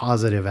 happy,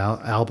 positive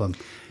album.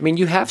 I mean,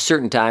 you have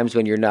certain times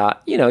when you're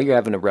not, you're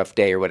having a rough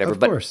day or whatever. Of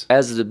course. But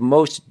as the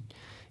most,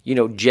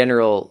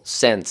 general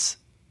sense,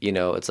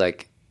 it's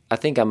like, I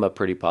think I'm a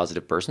pretty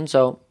positive person.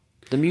 So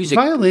the music...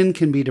 Violin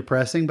can be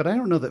depressing, but I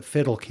don't know that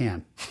fiddle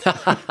can.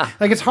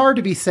 Like, it's hard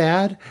to be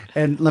sad.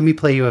 And let me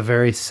play you a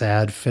very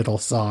sad fiddle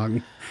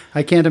song.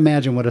 I can't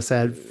imagine what a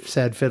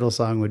sad fiddle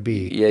song would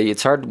be. Yeah,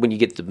 it's hard when you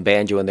get the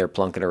banjo in there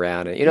plunking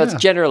around. And, it's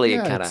generally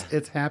kind of...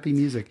 It's happy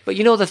music. But,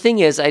 the thing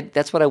is,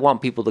 that's what I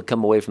want people to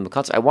come away from the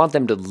concert. I want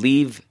them to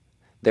leave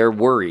their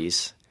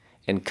worries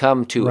and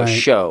come to a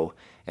show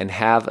and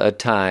have a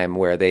time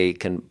where they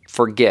can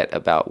forget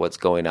about what's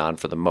going on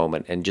for the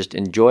moment and just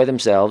enjoy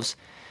themselves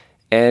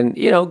and,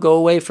 go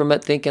away from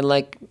it thinking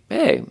like,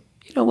 hey,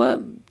 you know what?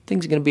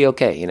 Things are going to be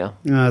okay, Oh,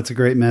 that's a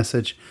great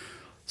message.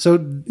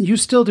 So you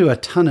still do a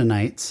ton of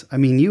nights. I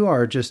mean, you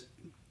are just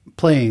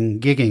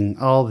gigging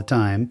all the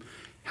time.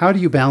 How do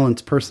you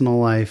balance personal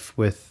life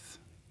with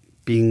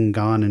being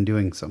gone and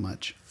doing so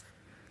much?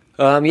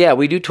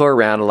 We do tour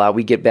around a lot.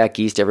 We get back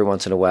east every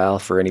once in a while.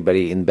 For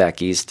anybody in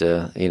back east,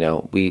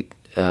 we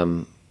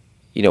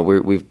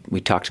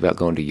talked about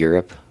going to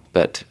Europe,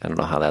 but I don't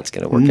know how that's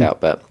going to work out.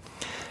 But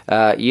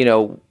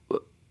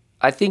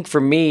I think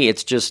for me,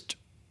 it's just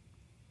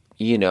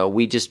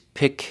we just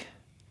pick.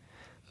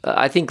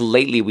 I think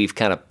lately we've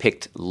kind of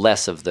picked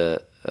less of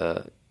the.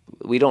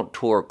 We don't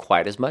tour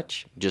quite as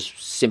much,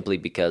 just simply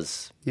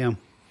because. Yeah.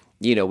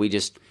 We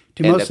just.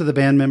 Do most of the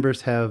band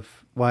members have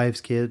wives,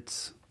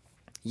 kids?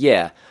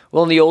 Yeah.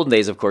 Well, in the olden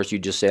days, of course, you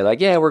just say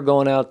like, yeah, we're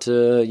going out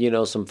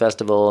to, some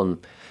festival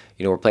and,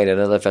 we're playing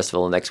another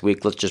festival next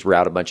week. Let's just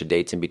route a bunch of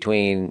dates in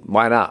between.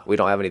 Why not? We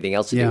don't have anything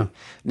else to do.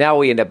 Now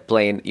we end up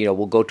playing,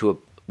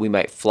 we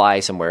might fly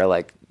somewhere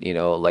like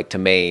to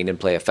Maine and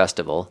play a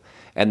festival.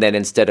 And then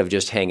instead of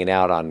just hanging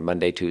out on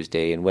Monday,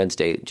 Tuesday, and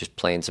Wednesday, just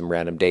playing some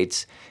random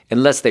dates,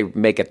 unless they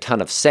make a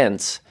ton of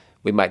sense,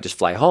 we might just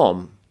fly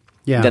home.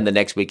 Yeah. Then the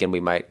next weekend we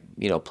might,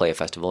 play a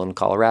festival in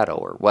Colorado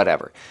or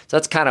whatever. So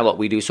that's kind of what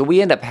we do. So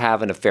we end up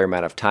having a fair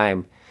amount of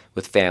time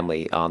with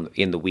family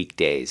in the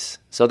weekdays.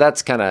 So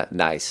that's kind of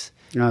nice.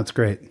 Oh, that's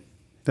great.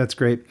 That's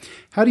great.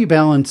 How do you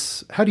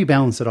balance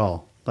it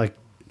all? Like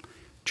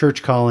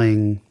church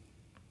calling,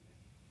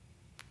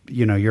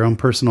 your own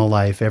personal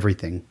life,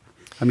 everything.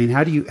 I mean,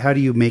 how do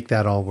you make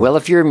that all work? Well,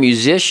 if you're a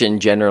musician,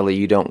 generally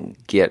you don't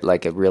get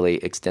like a really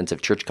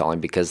extensive church calling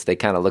because they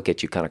kind of look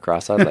at you kind of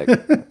cross-eyed, like.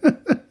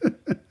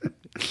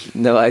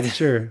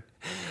 Sure.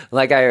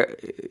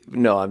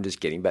 No, I'm just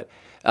kidding. But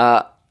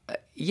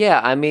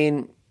yeah, I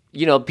mean,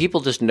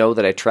 people just know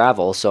that I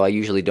travel, so I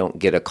usually don't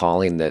get a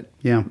calling that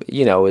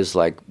is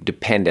like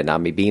dependent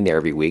on me being there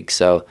every week.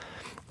 So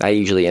I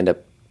usually end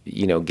up,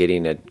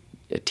 getting a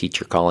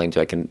teacher calling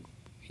so I can,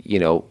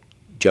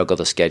 juggle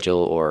the schedule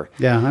or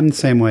I'm the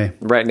same way.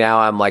 Right now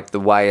I'm like the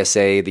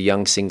YSA, the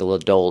Young Single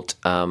Adult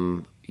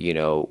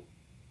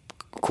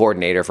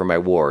coordinator for my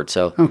ward.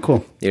 So oh,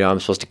 cool. I'm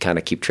supposed to kind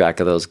of keep track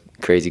of those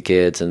crazy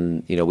kids,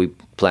 and we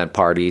plan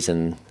parties,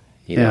 and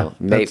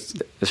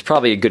it's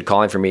probably a good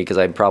calling for me because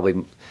I'm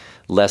probably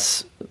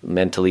less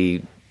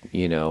mentally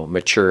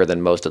mature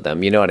than most of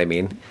them. You know what I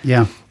mean?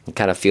 Yeah. I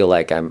kind of feel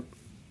like I'm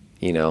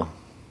I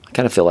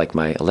kind of feel like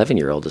my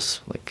 11-year-old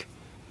is like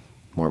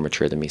more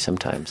mature than me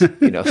sometimes.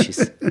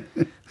 She's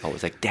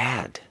always like,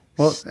 Dad.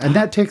 Well, and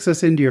that takes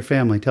us into your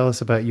family. Tell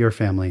us about your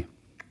family.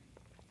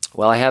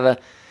 Well, I have an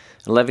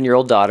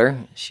 11-year-old daughter.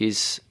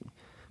 She's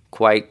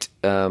quite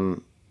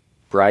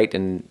bright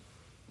and,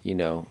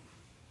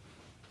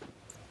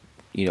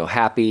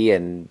 happy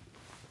and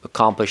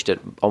accomplished at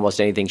almost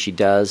anything she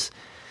does.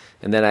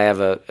 And then I have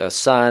a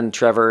son,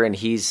 Trevor, and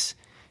he's,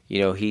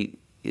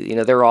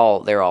 they're all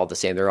the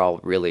same. They're all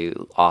really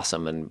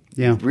awesome and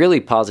really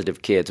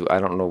positive kids. I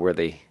don't know where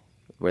they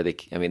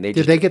I mean,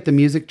 did they get the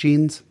music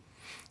genes?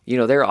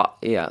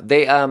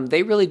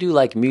 They really do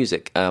like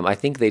music. I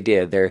think they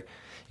did.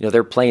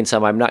 They're playing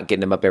some. I'm not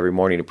getting them up every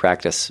morning to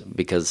practice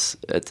because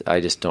I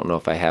just don't know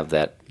if I have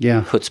that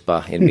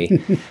chutzpah in me.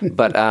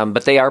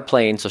 But they are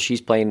playing. So she's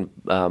playing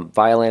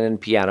violin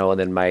and piano, and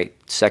then my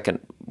second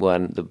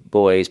one, the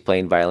boy, is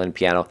playing violin and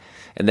piano.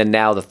 And then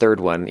now the third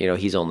one,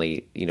 he's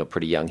only,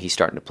 pretty young. He's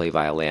starting to play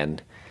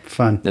violin.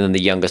 Fun. And then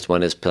the youngest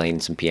one is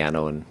playing some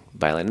piano and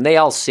violin. And they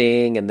all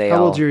sing, and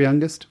How old's your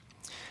youngest?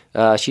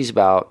 She's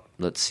about,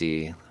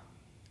 she's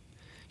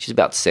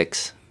about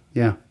 6.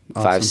 Yeah.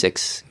 Awesome. 5,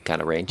 6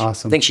 kind of range.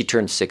 Awesome. I think she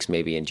turned 6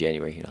 maybe in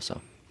January,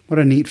 so. What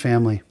a neat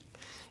family.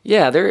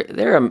 Yeah,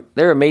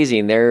 they're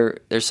amazing. They're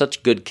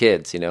such good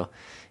kids,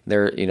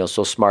 They're,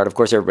 so smart. Of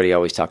course, everybody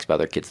always talks about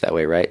their kids that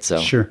way, right? So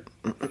sure.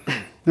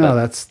 No,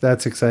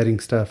 that's exciting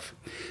stuff.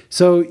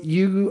 So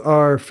you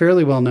are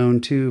fairly well known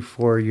too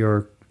for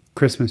your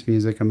Christmas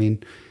music. I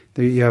mean,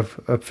 you have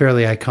a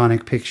fairly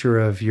iconic picture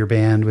of your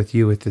band with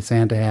you with the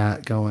Santa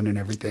hat going and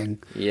everything.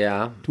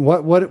 Yeah.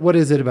 What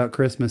is it about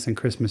Christmas and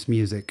Christmas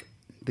music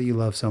that you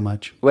love so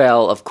much?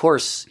 Well, of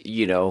course,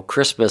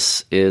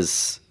 Christmas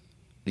is,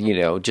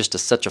 just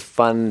such a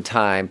fun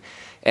time.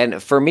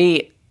 And for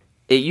me,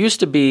 it used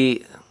to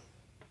be,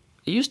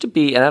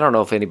 and I don't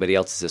know if anybody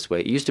else is this way,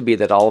 it used to be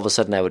that all of a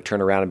sudden I would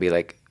turn around and be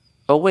like,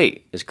 oh,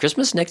 wait, is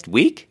Christmas next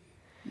week?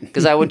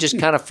 Because I would just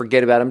kind of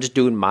forget about it. I'm just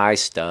doing my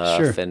stuff.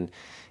 Sure. And,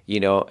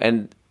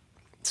 and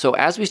so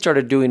as we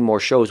started doing more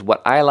shows,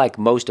 what I like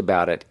most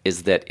about it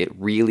is that it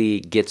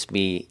really gets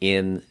me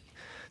in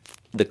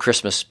the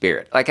Christmas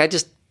spirit. Like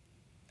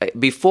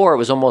before it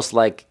was almost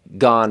like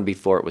gone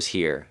before it was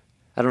here.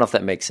 I don't know if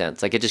that makes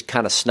sense. Like it just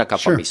kind of snuck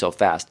up on me so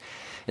fast.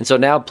 And so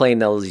now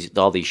playing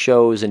all these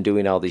shows and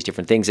doing all these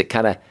different things,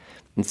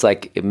 it's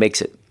like it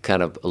makes it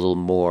kind of a little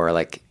more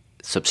like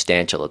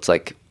substantial. It's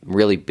like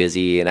really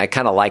busy, and I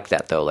kind of like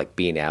that though, like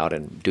being out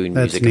and doing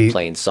music and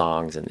playing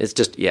songs, and it's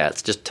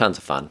just tons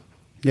of fun.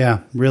 Yeah,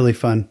 really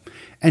fun.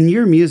 And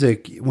your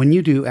music, when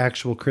you do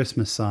actual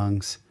Christmas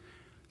songs,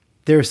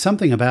 there's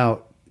something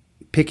about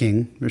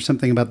there's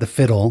something about the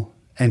fiddle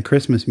and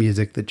Christmas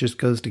music that just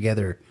goes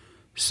together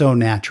so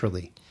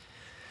naturally.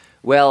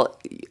 Well,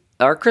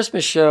 our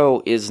Christmas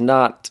show is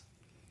not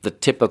the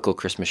typical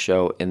Christmas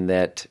show in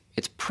that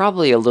it's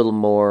probably a little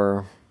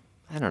more,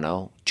 I don't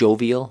know,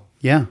 jovial.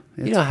 Yeah,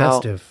 it's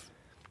festive.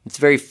 It's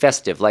very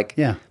festive. Like,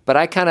 yeah. But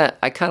I kind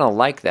of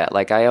like that.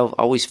 Like I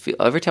always feel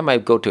every time I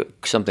go to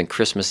something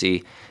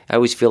Christmassy, I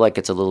always feel like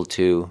it's a little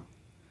too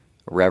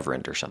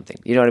reverent or something.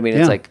 You know what I mean?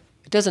 Yeah. It's like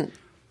it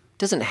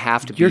doesn't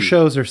have to be. Your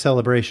shows are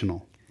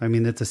celebrational. I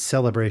mean, it's a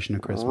celebration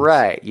of Christmas.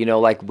 Right.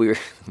 Like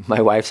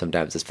my wife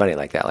sometimes is funny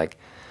like that. Like,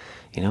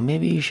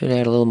 maybe you should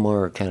add a little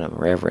more kind of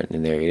reverent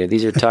in there.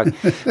 These are talk,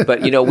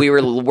 but we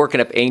were working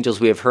up "Angels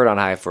We Have Heard on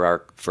High" for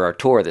our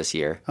tour this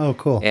year. Oh,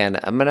 cool! And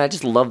I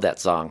just love that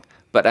song.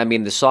 But I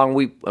mean,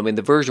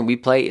 the version we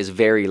play is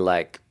very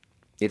like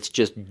It's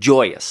just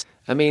joyous.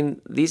 I mean,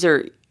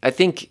 I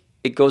think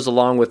it goes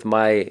along with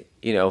my,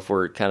 if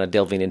we're kind of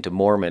delving into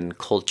Mormon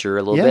culture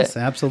a little bit. Yes,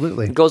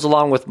 absolutely. It goes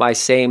along with my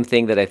same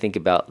thing that I think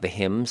about the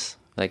hymns.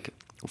 Like,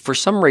 for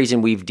some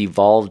reason, we've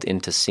devolved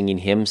into singing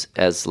hymns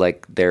as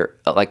like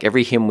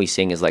every hymn we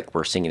sing is like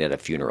we're singing at a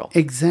funeral.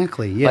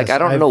 Exactly. Yes. Like I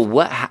don't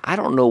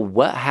know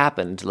what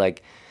happened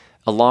like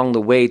along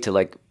the way to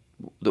like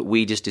that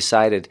we just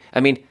decided. I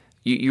mean,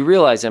 you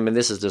realize. I mean,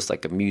 this is just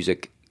like a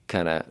music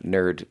kind of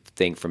nerd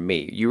thing from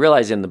me. You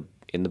realize in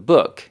the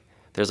book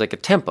there's like a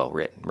tempo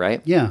written,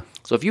 right? Yeah.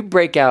 So if you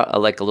break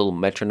out like a little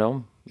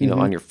metronome,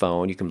 on your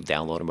phone, you can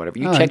download them, whatever.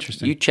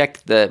 You check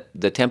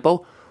the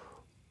tempo.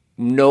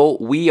 No,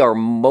 we are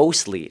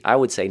mostly, I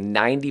would say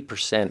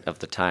 90% of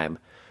the time,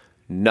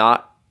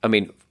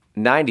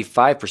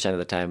 95% of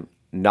the time,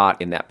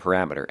 not in that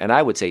parameter. And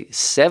I would say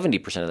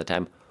 70% of the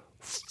time,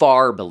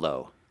 far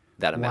below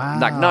that amount. Wow.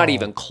 Like not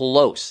even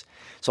close.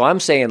 So I'm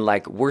saying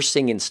like we're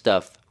singing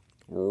stuff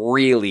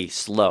really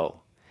slow.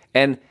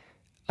 And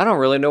I don't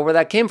really know where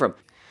that came from.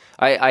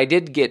 I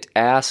did get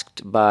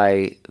asked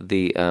by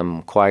the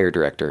choir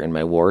director in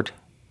my ward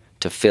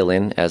to fill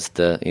in as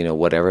the,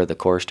 the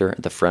chorister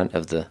at the front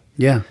of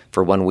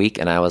for 1 week.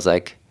 And I was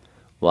like,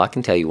 well, I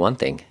can tell you one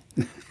thing.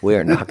 We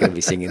are not going to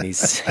be singing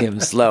these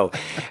hymns slow.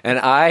 And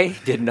I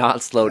did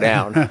not slow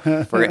down.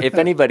 If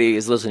anybody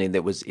is listening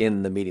that was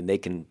in the meeting, they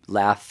can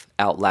laugh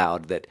out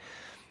loud that,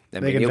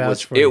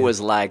 it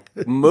was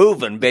like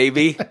moving,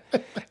 baby.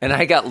 And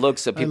I got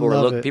looks of people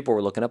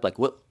were looking up like,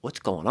 what's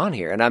going on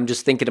here? And I'm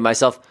just thinking to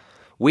myself,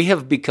 we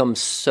have become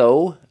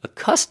so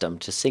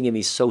accustomed to singing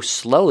these so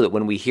slow that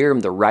when we hear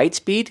them the right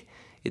speed,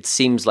 it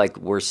seems like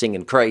we're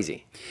singing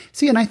crazy.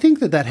 See, and I think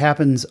that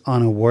happens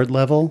on a ward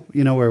level,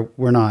 where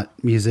we're not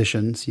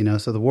musicians,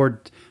 so the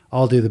ward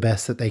all do the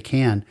best that they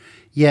can.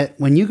 Yet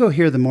when you go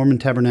hear the Mormon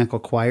Tabernacle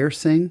Choir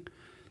sing,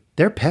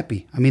 they're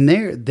peppy. I mean,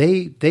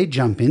 they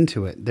jump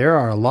into it. There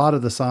are a lot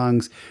of the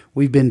songs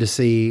we've been to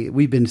see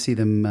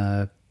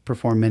them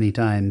perform many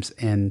times,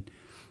 and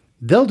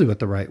they'll do it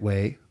the right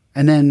way.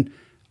 And then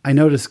I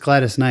noticed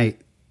Gladys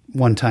Knight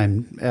one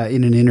time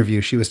in an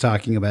interview, she was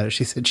talking about it.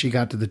 She said she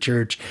got to the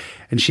church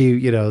and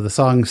the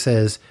song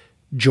says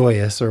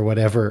joyous or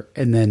whatever.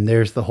 And then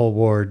there's the whole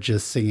ward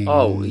just singing.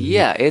 Oh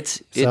yeah. I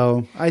think it's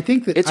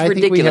ridiculous.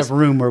 Think we have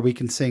room where we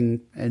can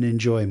sing and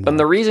enjoy more. And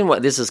the reason why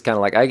this is kind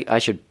of like, I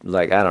should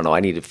like, I don't know.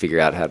 I need to figure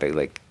out how to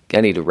like,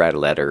 I need to write a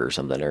letter or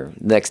something, or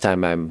next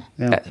time I'm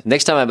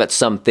at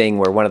something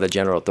where one of the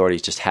general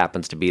authorities just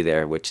happens to be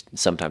there, which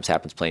sometimes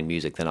happens playing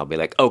music, then I'll be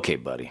like, okay,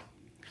 buddy.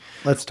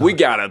 Let's talk. We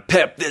gotta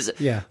pep this.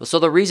 Yeah. So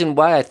the reason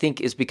why I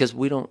think is because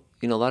we don't,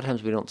 a lot of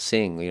times we don't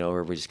sing,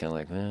 or we're just kind of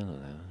like,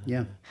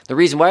 yeah. The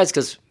reason why is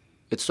because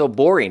it's so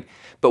boring.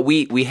 But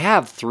we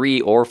have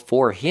 3 or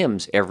 4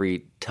 hymns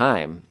every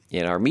time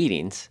in our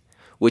meetings,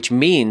 which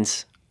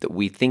means that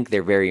we think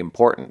they're very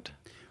important.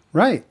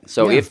 Right.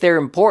 So if they're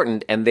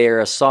important and they're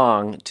a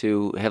song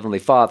to Heavenly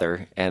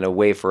Father and a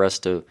way for us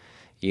to,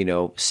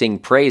 sing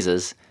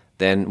praises,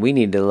 then we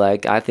need to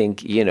I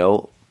think,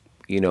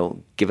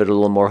 give it a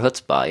little more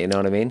chutzpah, you know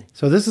what I mean?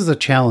 So this is a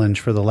challenge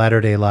for the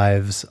Latter-day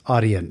Lives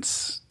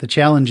audience. The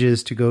challenge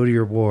is to go to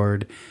your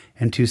ward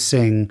and to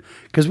sing,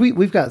 because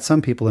we've got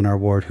some people in our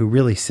ward who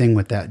really sing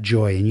with that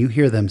joy, and you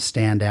hear them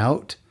stand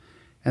out,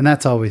 and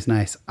that's always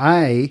nice.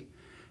 I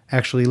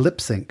actually lip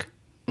sync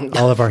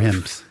all of our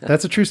hymns.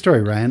 That's a true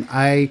story, Ryan.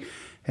 I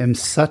am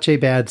such a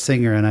bad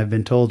singer, and I've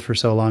been told for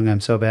so long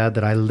I'm so bad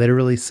that I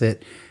literally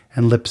sit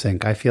and lip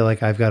sync. I feel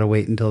like I've got to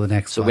wait until the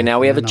next So live, now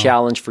we have a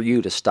challenge for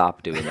you to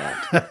stop doing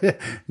that.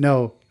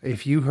 No,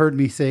 if you heard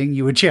me sing,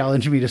 you would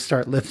challenge me to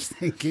start lip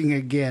syncing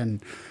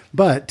again.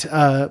 But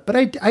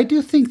I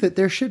do think that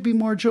there should be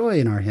more joy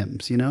in our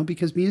hymns,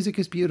 because music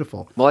is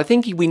beautiful. Well, I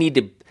think we need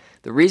to.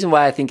 The reason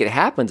why I think it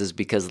happens is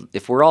because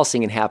if we're all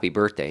singing Happy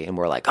Birthday and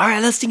we're like, all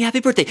right, let's sing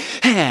Happy Birthday.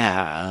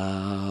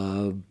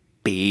 Happy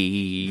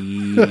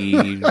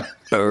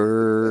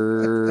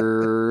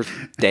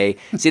birthday.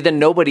 See, then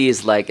nobody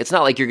is like, it's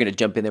not like you're going to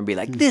jump in there and be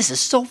like, this is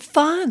so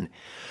fun.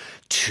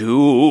 To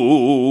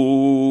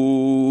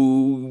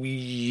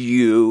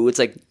you. It's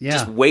like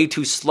just way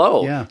too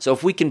slow. Yeah. So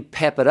if we can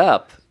pep it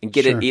up and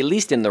get it at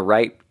least in the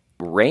right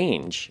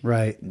range,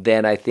 right,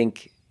 then I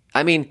think,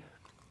 I mean,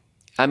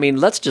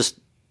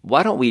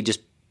 why don't we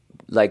just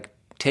like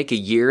take a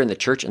year in the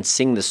church and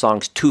sing the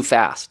songs too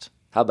fast?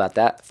 How about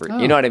that?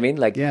 You know what I mean?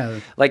 Like,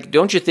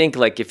 don't you think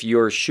like if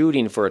you're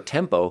shooting for a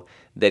tempo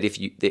that if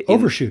you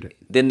overshoot it,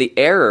 then the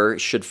error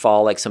should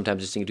fall. Like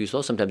sometimes you sing it too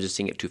slow, sometimes you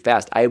sing it too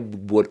fast. I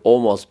would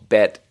almost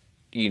bet,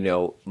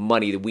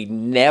 money that we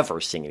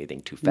never sing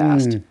anything too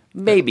fast.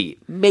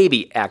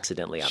 Maybe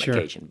accidentally on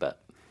occasion,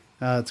 but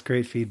that's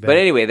great feedback. But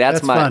anyway,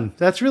 that's fun.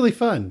 That's really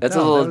fun. That's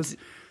a little.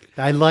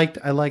 I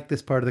liked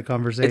this part of the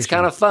conversation. It's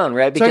kind of fun,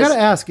 right? Because, so I got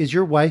to ask: is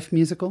your wife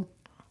musical?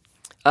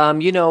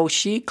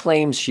 She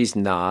claims she's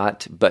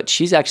not, but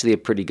she's actually a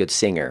pretty good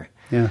singer.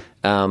 Yeah.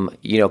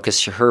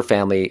 Because her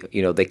family,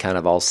 they kind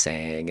of all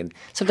sang, and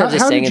sometimes they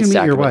sang in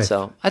sacrament.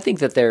 So I think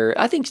that they're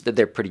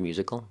pretty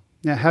musical.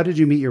 Yeah. How did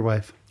you meet your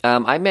wife?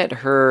 I met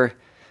her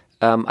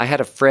I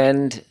had a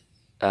friend.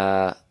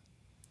 Well,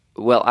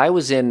 I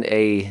was in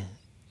a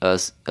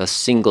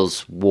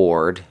singles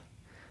ward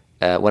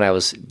when I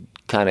was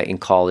kind of in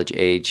college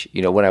age.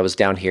 When I was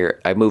down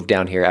here, I moved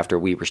down here after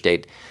Weber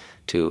State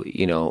to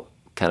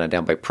kind of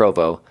down by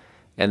Provo,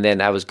 and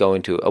then I was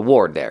going to a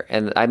ward there,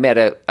 and I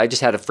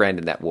just had a friend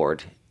in that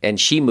ward, and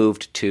she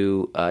moved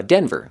to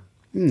Denver.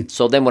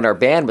 So then when our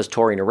band was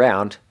touring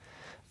around,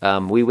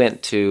 we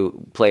went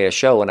to play a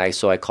show, and I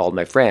called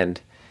my friend,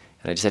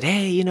 and I just said,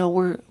 hey,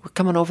 we're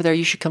coming over there.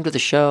 You should come to the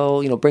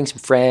show. Bring some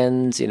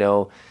friends.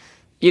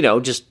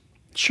 Just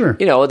Sure.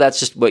 That's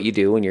just what you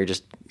do when you're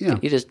just you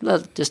just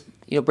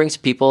bring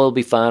some people. It'll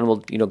be fun. We'll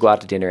go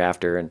out to dinner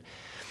after. And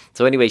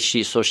so anyway,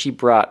 she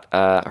brought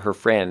her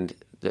friend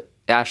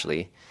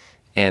Ashley,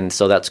 and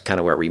so that's kind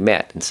of where we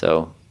met. And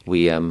so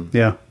we I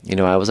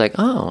was like,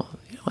 oh,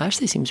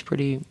 Ashley seems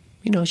pretty.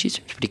 She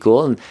seems pretty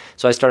cool. And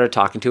so I started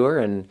talking to her,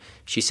 and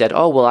she said,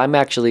 oh, well, I'm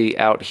actually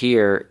out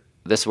here.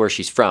 This is where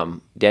she's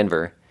from,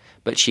 Denver.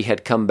 But she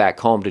had come back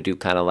home to do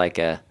kind of like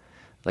an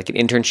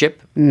internship.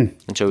 And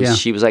so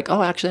she was like,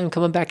 oh, actually, I'm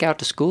coming back out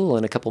to school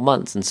in a couple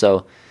months. And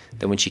so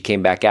then when she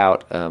came back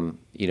out, I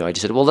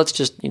just said, well, let's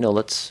just,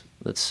 let's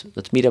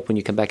meet up when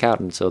you come back out.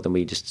 And so then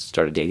we just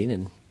started dating.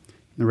 And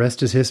the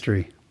rest is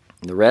history.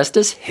 The rest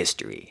is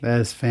history.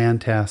 That is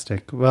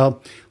fantastic.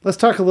 Well, let's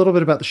talk a little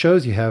bit about the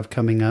shows you have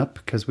coming up,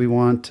 because we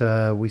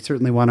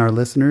certainly want our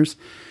listeners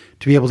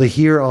to be able to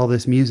hear all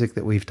this music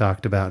that we've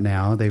talked about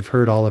now. They've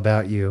heard all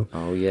about you.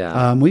 Oh,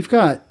 yeah. We've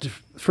got,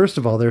 first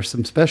of all, there's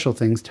some special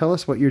things. Tell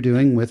us what you're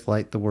doing with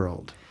Light the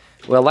World.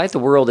 Well, Light the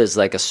World is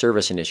like a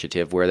service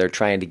initiative where they're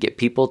trying to get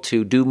people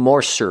to do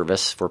more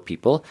service for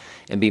people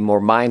and be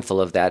more mindful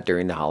of that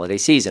during the holiday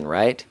season,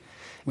 right?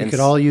 We could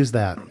all use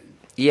that.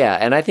 Yeah,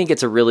 and I think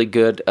it's a really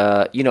good,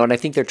 and I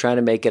think they're trying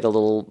to make it a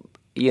little,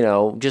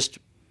 just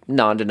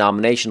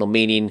non-denominational,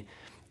 meaning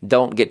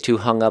don't get too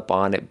hung up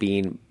on it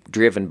being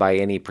driven by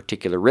any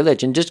particular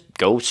religion. Just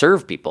go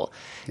serve people.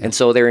 Yeah. And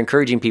so they're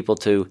encouraging people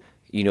to,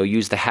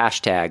 use the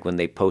hashtag when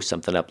they post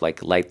something up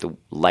like light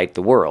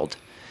the world.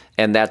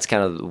 And that's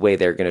kind of the way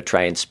they're going to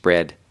try and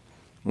spread,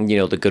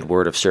 the good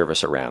word of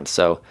service around.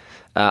 So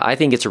I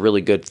think it's a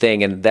really good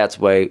thing, and that's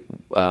why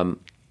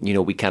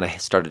we kind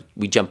of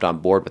we jumped on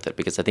board with it,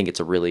 because I think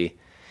it's a really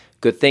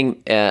good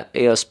thing,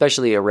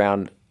 especially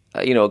around,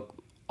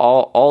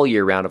 all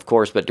year round, of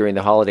course, but during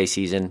the holiday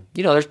season,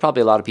 there's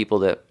probably a lot of people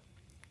that,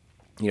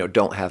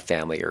 don't have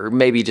family, or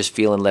maybe just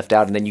feeling left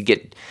out, and then you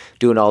get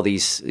doing all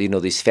these,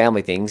 these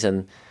family things,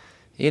 and,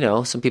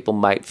 some people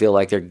might feel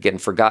like they're getting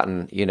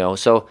forgotten,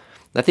 So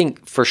I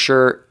think for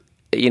sure,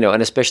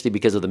 and especially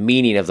because of the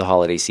meaning of the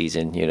holiday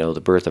season,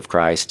 the birth of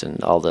Christ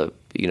and all the,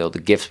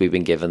 the gifts we've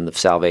been given, the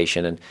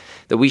salvation, and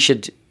that we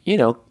should,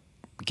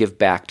 give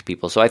back to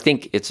people. So I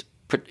think it's,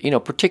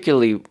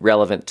 particularly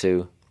relevant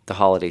to the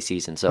holiday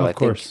season. So of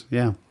course,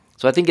 yeah.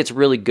 So I think it's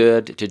really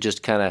good to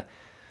just kind of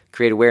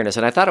create awareness.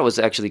 And I thought it was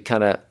actually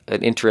kind of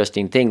an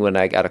interesting thing when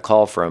I got a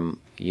call from,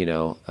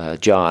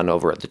 John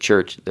over at the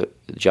church.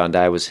 John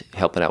Dye was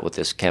helping out with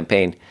this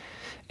campaign,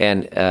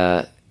 and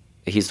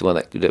he's the one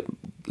that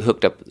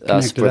hooked up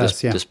us for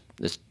this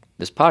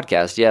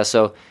podcast. Yeah,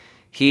 so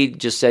he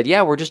just said,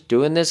 yeah, we're just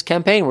doing this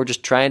campaign. We're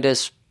just trying to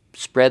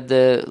spread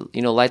the,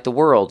 light the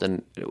world,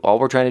 and all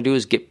we're trying to do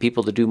is get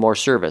people to do more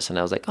service. And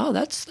I was like, oh,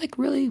 that's like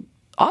really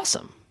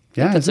awesome.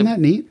 Yeah, isn't that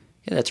neat?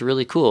 Yeah, that's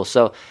really cool.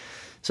 So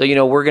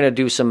we're going to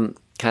do some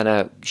kind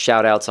of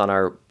shout outs on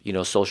our,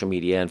 social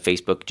media and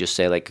Facebook. Just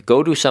say like,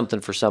 go do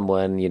something for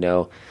someone,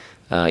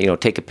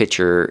 take a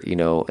picture,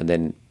 and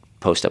then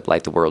post up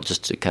Light the World,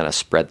 just to kind of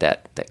spread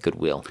that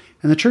goodwill.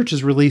 And the church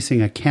is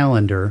releasing a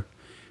calendar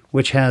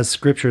which has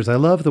scriptures. I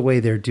love the way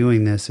they're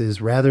doing this,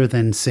 is rather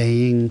than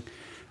saying,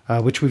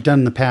 which we've done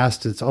in the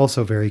past, it's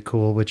also very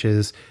cool, which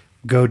is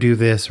go do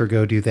this or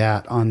go do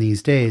that on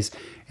these days.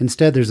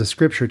 Instead, there's a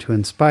scripture to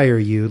inspire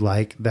you,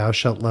 like thou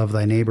shalt love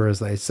thy neighbor as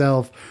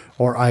thyself,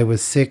 or I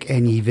was sick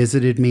and ye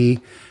visited me.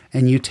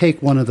 And you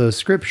take one of those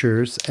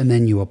scriptures and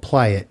then you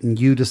apply it, and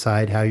you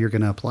decide how you're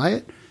going to apply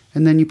it.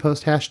 And then you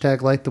post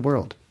hashtag Light the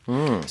World.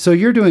 So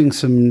you're doing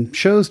some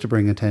shows to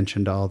bring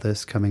attention to all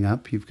this coming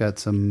up. You've got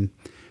some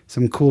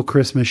cool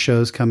Christmas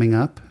shows coming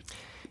up.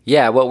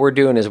 Yeah, what we're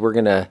doing is we're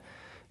going to,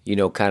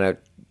 kind of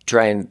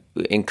try and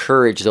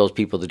encourage those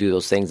people to do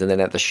those things. And then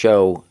at the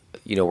show,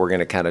 we're going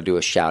to kind of do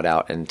a shout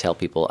out and tell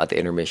people at the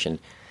intermission,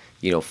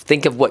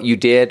 think of what you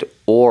did,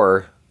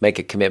 or make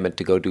a commitment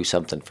to go do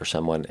something for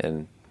someone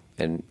and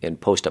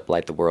post up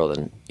Light the World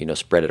and,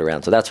 spread it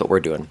around. So that's what we're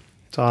doing.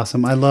 It's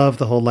awesome. I love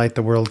the whole Light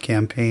the World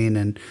campaign,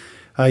 and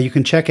you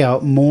can check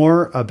out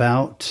more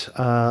about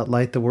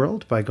Light the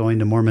World by going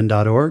to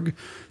Mormon.org.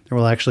 There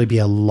will actually be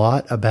a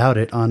lot about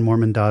it on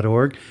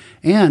Mormon.org.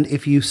 And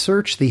if you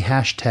search the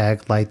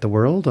hashtag Light the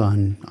World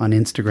on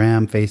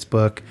Instagram,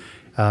 Facebook,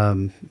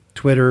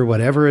 Twitter,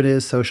 whatever it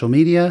is, social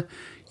media,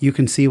 you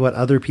can see what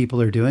other people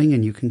are doing,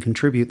 and you can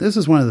contribute. This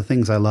is one of the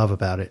things I love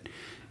about it,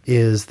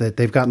 is that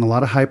they've gotten a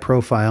lot of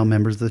high-profile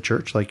members of the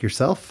church like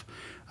yourself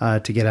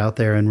to get out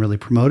there and really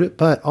promote it.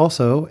 But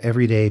also,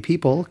 everyday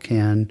people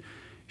can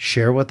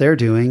share what they're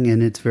doing,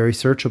 and it's very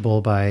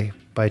searchable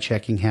by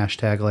checking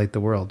hashtag Light the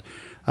World.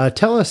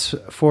 Tell us,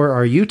 for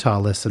our Utah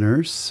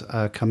listeners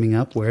coming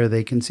up, where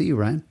they can see you,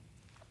 Ryan.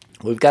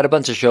 We've got a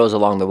bunch of shows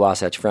along the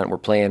Wasatch Front. We're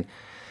playing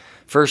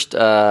first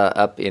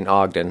up in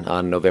Ogden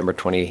on November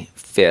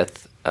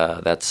 25th.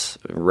 That's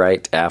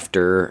right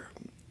after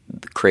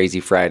Crazy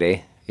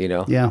Friday,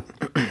 Yeah.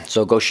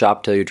 So go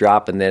shop till you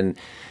drop, and then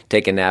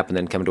take a nap, and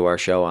then come to our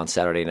show on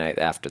Saturday night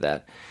after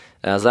that.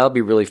 So that'll be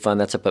really fun.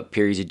 That's up at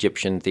Peary's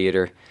Egyptian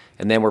Theater.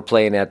 And then we're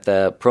playing at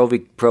the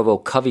Provo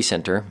Covey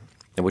Center,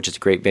 which is a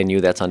great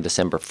venue. That's on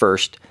December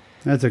 1st.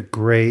 That's a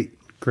great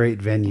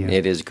venue.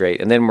 It is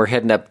great. And then we're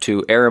heading up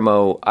to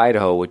Aramo,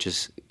 Idaho, which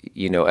is,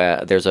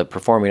 there's a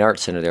performing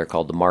arts center there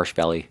called the Marsh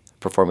Valley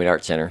Performing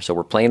Arts Center. So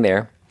we're playing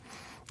there.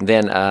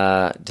 Then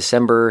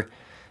December,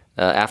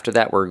 after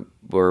that,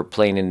 we're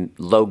playing in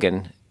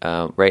Logan.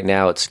 Right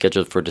now it's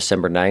scheduled for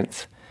December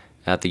 9th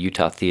at the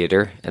Utah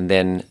Theater. And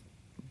then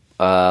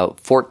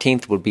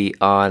 14th would be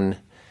on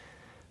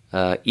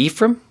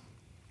Ephraim.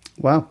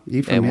 Wow,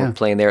 Ephraim, and we're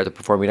playing there at the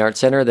Performing Arts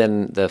Center.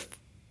 Then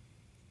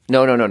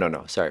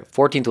No. Sorry.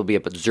 14th will be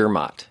up at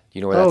Zermatt.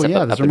 You know where that's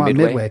the Zermatt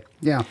Midway.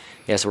 Yeah.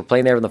 Yeah, so we're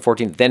playing there on the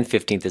 14th. Then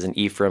 15th is in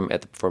Ephraim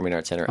at the Performing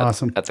Arts Center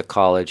at the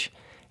college.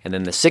 And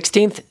then the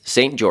 16th,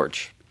 St.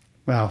 George.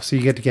 Wow, so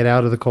you get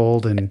out of the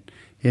cold and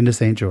into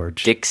St.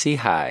 George. Dixie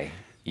High.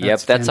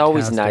 That's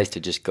always nice to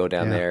just go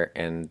down there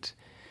and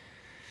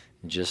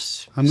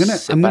just I'm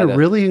gonna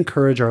really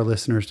encourage our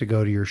listeners to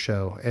go to your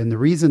show. And the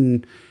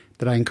reason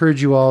that I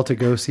encourage you all to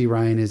go see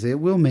Ryan is it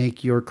will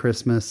make your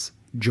Christmas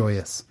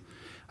joyous.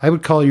 I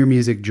would call your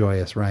music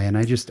joyous, Ryan.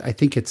 I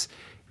think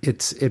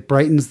it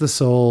brightens the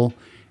soul,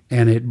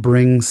 and it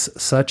brings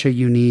such a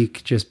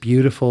unique, just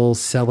beautiful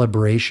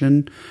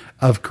celebration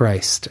of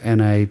Christ.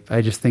 And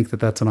I just think that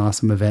that's an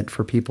awesome event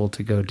for people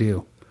to go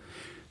do.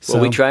 So,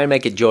 well, we try and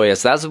make it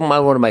joyous. That's one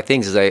of my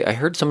things. Is I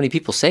heard so many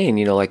people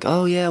saying, like,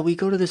 oh yeah, we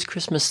go to this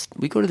Christmas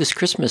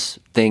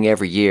thing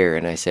every year,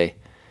 and I say,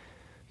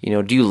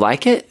 do you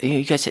like it?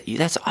 You guys say,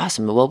 that's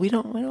awesome. Well, we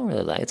don't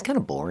really like it. It's kind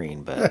of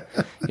boring, but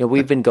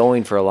we've been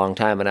going for a long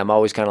time, and I'm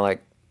always kind of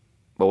like,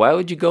 well, why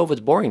would you go if it's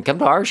boring? Come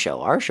to our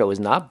show. Our show is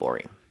not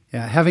boring.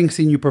 Yeah, having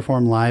seen you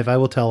perform live, I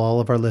will tell all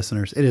of our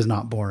listeners, it is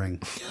not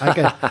boring.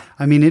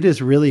 It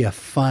is really a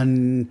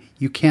fun,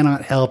 you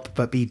cannot help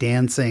but be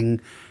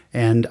dancing,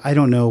 and I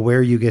don't know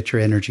where you get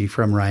your energy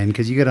from, Ryan,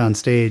 because you get on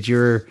stage,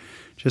 you're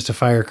just a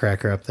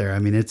firecracker up there.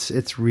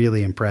 It's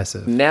really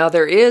impressive. Now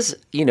there is,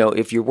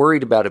 if you're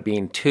worried about it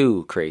being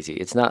too crazy,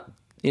 it's not,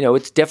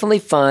 it's definitely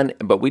fun,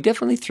 but we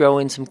definitely throw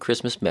in some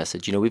Christmas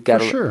message. We've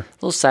got a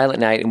little silent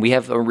night, and we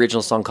have an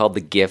original song called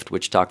The Gift,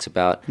 which talks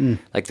about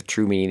like the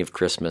true meaning of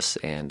Christmas.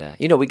 And,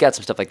 we got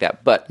some stuff like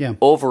that. But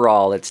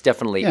overall, it's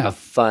definitely a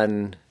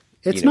fun.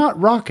 It's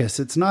not raucous.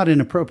 It's not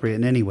inappropriate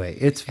in any way.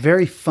 It's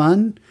very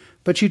fun,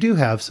 but you do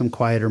have some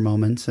quieter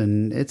moments,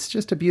 and it's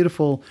just a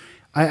beautiful,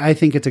 I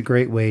think it's a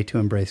great way to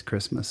embrace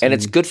Christmas. And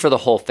it's good for the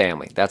whole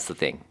family. That's the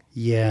thing.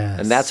 Yes.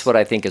 And that's what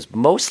I think is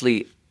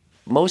mostly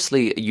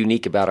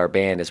unique about our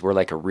band is we're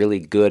like a really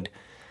good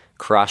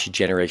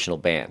cross-generational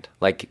band.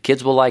 Like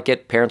kids will like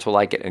it, parents will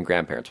like it, and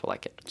grandparents will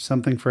like it.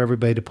 Something for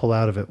everybody to pull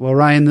out of it. Well,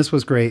 Ryan, this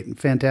was great.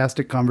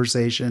 Fantastic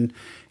conversation.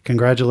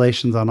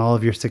 Congratulations on all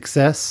of your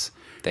success.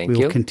 Thank you.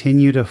 We will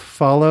continue to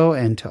follow,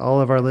 and to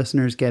all of our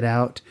listeners, get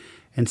out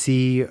and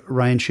see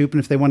Ryan Shoup. And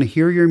if they want to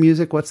hear your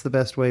music, what's the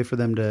best way for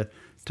them to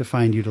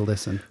find you to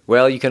listen?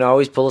 Well, you can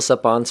always pull us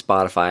up on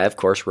Spotify. Of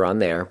course, we're on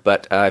there.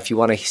 But if you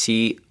want to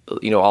see,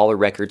 all the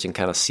records and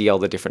kind of see all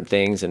the different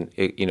things and,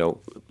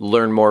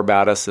 learn more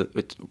about us,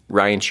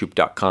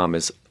 RyanShoup.com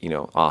is,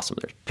 awesome.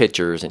 There's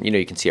pictures and,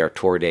 you can see our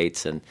tour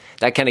dates, and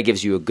that kind of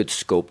gives you a good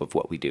scope of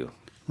what we do.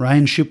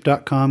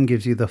 RyanShoup.com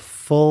gives you the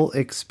full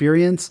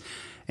experience.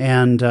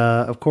 And,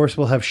 of course,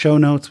 we'll have show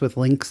notes with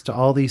links to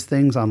all these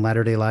things on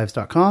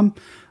LatterdayLives.com.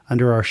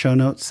 under our show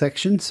notes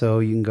section, so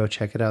you can go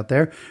check it out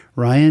there.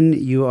 Ryan,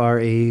 you are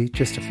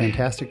just a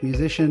fantastic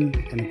musician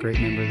and a great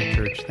member of the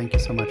church. Thank you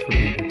so much for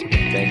being here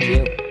today. Thank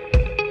you.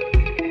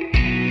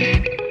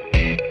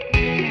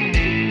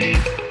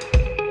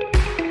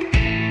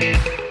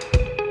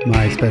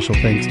 My special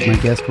thanks to my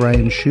guest,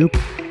 Ryan Shoup.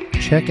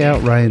 Check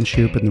out Ryan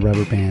Shoup and the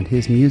Rubber Band.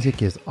 His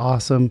music is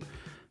awesome.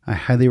 I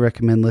highly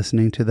recommend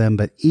listening to them,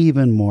 but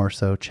even more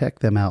so, check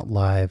them out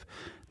live.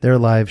 Their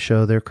live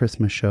show, their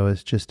Christmas show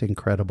is just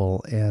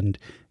incredible. And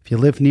if you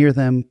live near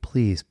them,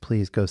 please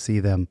go see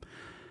them.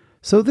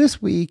 So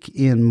this week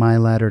in my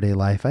Latter-day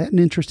Life, I had an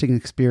interesting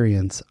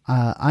experience.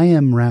 I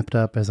am wrapped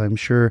up, as I'm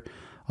sure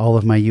all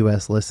of my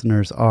U.S.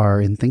 listeners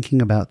are, in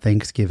thinking about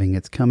Thanksgiving.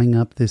 It's coming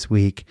up this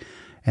week,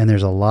 and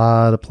there's a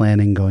lot of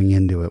planning going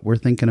into it. We're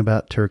thinking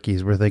about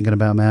turkeys. We're thinking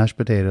about mashed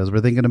potatoes.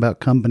 We're thinking about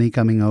company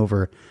coming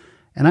over.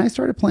 And I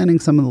started planning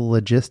some of the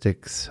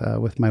logistics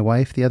with my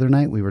wife the other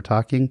night. We were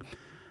talking.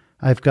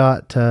 I've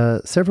got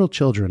several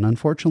children.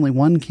 Unfortunately,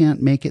 one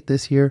can't make it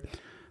this year,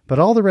 but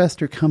all the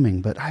rest are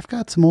coming. But I've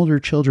got some older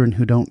children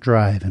who don't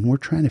drive, and we're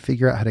trying to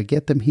figure out how to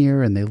get them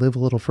here, and they live a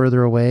little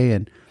further away.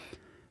 And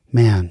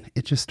man,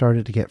 it just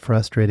started to get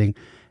frustrating,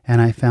 and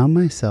I found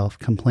myself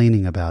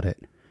complaining about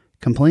it.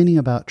 complaining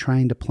about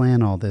trying to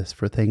plan all this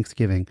for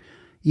Thanksgiving,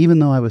 even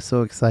though I was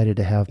so excited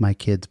to have my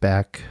kids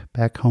back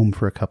home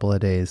for a couple of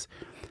days.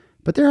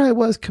 But there I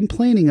was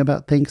complaining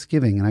about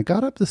Thanksgiving, and I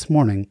got up this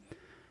morning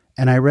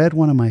and I read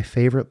one of my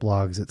favorite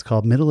blogs. It's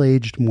called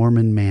Middle-Aged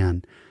Mormon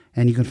Man,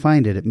 and you can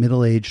find it at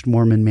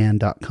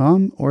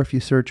middleagedmormonman.com, or if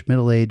you search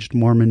Middle-Aged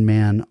Mormon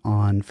Man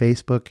on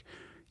Facebook,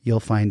 you'll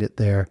find it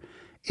there.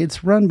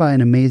 It's run by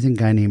an amazing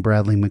guy named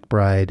Bradley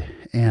McBride,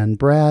 and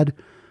Brad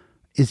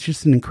is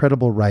just an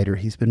incredible writer.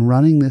 He's been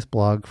running this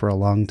blog for a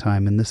long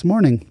time, and this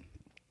morning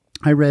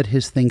I read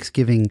his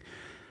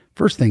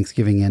first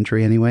Thanksgiving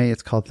entry anyway.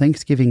 It's called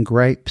Thanksgiving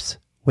Gripes.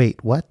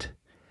 Wait, what?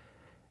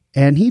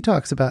 And he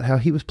talks about how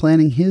he was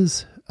planning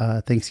his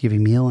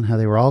Thanksgiving meal and how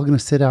they were all going to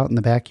sit out in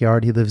the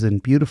backyard. He lives in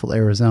beautiful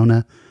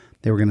Arizona.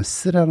 They were going to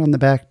sit out on the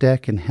back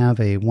deck and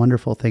have a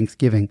wonderful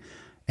Thanksgiving.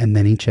 And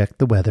then he checked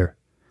the weather.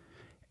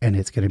 And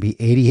it's going to be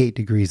 88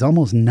 degrees,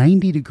 almost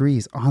 90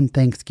 degrees on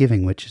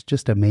Thanksgiving, which is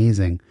just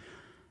amazing.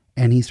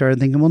 And he started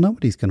thinking, well,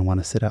 nobody's going to want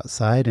to sit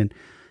outside. And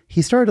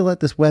he started to let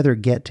this weather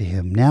get to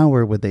him. Now,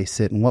 where would they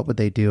sit and what would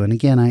they do? And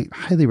again, I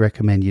highly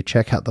recommend you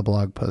check out the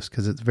blog post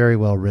because it's very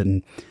well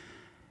written.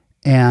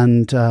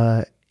 And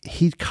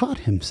he caught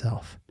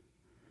himself.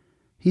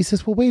 He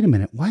says, well, wait a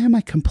minute. Why am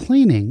I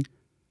complaining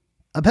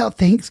about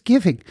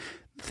Thanksgiving?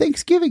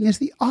 Thanksgiving is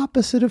the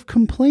opposite of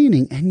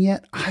complaining, and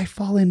yet I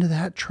fall into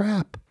that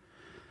trap.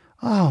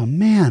 Oh,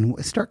 man,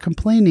 start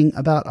complaining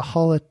about a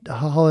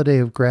holiday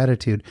of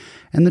gratitude.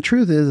 And the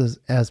truth is,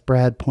 as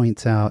Brad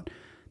points out,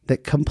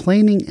 that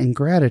complaining and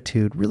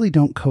gratitude really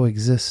don't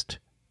coexist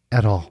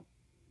at all.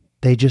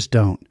 They just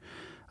don't.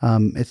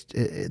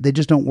 They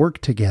just don't work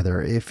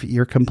together. If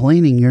you're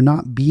complaining, you're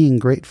not being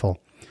grateful.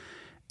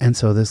 And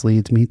so this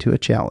leads me to a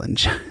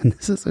challenge. And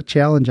this is a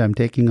challenge I'm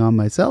taking on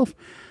myself,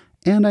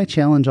 and I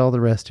challenge all the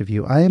rest of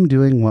you. I am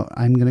doing what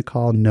I'm going to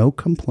call No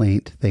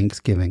Complaint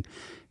Thanksgiving.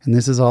 And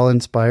this is all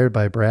inspired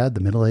by Brad, the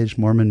Middle-Aged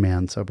Mormon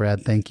Man. So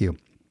Brad, thank you.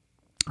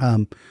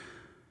 I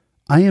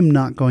am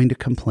not going to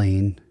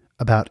complain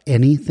about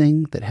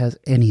anything that has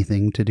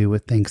anything to do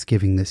with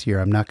Thanksgiving this year.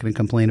 I'm not going to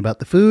complain about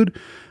the food,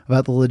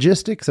 about the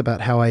logistics,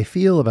 about how I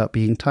feel, about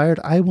being tired.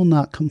 I will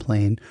not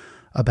complain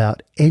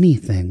about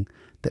anything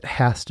that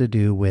has to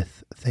do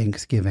with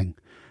Thanksgiving.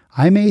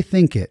 I may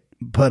think it,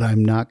 but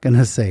I'm not going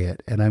to say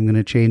it. And I'm going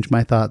to change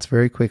my thoughts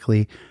very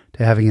quickly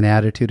to having an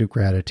attitude of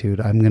gratitude.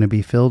 I'm going to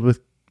be filled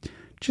with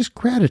just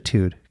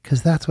gratitude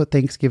because that's what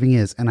Thanksgiving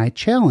is. And I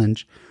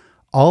challenge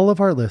all of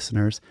our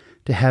listeners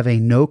to have a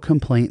no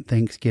complaint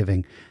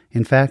Thanksgiving.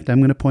 In fact, I'm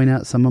going to point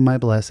out some of my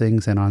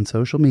blessings, and on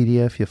social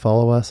media, if you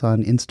follow us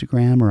on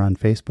Instagram or on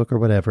Facebook or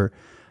whatever,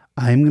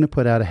 I'm going to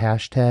put out a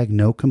hashtag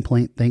no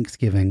complaint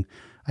Thanksgiving.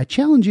 I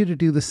challenge you to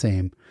do the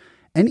same.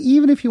 And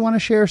even if you want to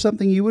share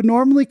something you would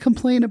normally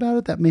complain about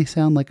it, that may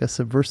sound like a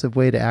subversive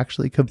way to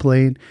actually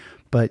complain,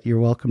 but you're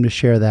welcome to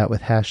share that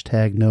with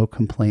hashtag no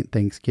complaint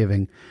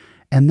Thanksgiving.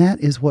 And that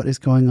is what is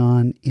going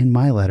on in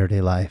my Latter-day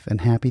life.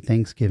 And happy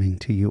Thanksgiving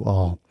to you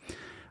all.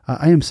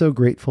 I am so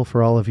grateful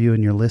for all of you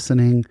and your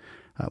listening.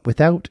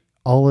 Without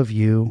all of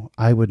you,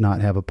 I would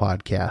not have a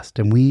podcast.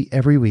 And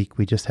every week,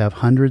 we just have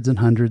hundreds and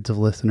hundreds of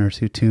listeners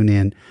who tune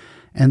in.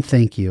 And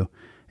thank you.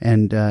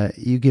 And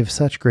you give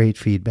such great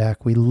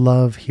feedback. We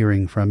love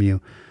hearing from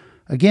you.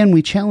 Again,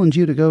 we challenge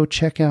you to go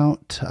check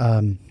out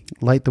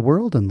Light the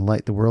World and the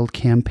Light the World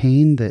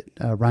campaign that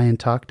Ryan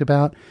talked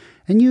about,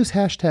 and use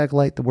hashtag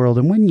Light the World.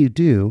 And when you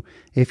do,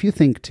 if you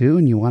think to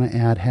and you want to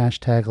add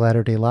hashtag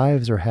Latter-day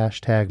Lives or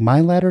hashtag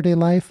My Latter-day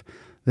Life,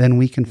 then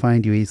we can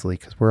find you easily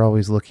because we're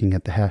always looking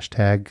at the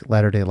hashtag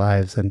Latter-day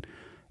Lives and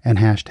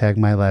hashtag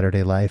My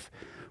Latter-day Life.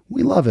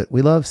 We love it.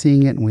 We love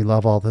seeing it, and we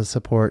love all the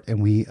support,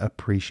 and we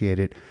appreciate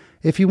it.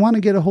 If you want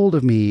to get a hold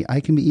of me,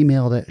 I can be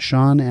emailed at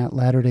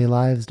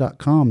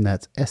shawn@latterdaylives.com.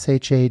 That's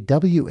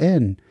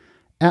SHAWN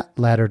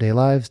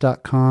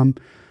 @latterdaylives.com.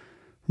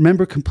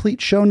 Remember,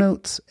 complete show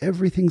notes.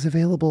 Everything's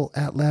available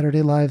at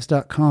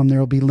latterdaylives.com. There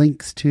will be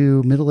links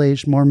to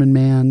Middle-Aged Mormon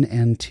Man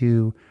and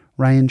to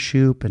Ryan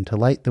Shoup and to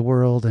Light the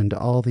World and to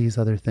all these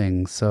other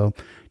things. So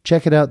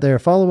check it out there.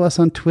 Follow us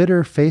on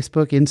Twitter,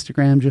 Facebook,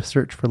 Instagram. Just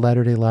search for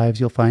Latter-day Lives.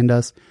 You'll find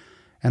us.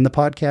 And the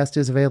podcast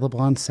is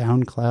available on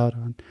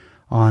SoundCloud,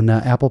 on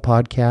Apple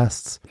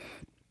Podcasts.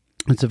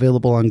 It's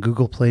available on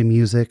Google Play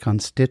Music, on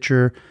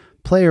Stitcher,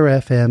 Player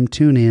FM,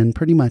 TuneIn,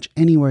 pretty much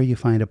anywhere you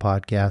find a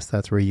podcast,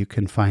 that's where you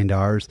can find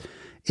ours.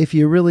 If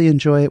you really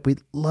enjoy it,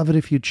 we'd love it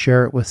if you'd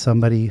share it with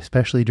somebody,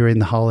 especially during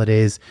the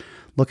holidays,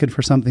 looking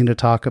for something to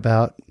talk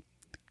about.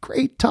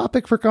 Great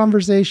topic for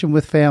conversation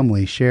with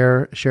family.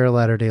 Share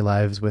Latter-day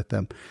Lives with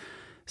them.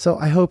 So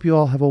I hope you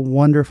all have a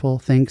wonderful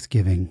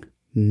Thanksgiving.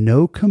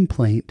 No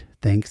complaint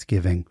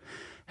Thanksgiving.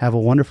 Have a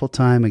wonderful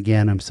time.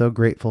 Again, I'm so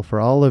grateful for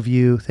all of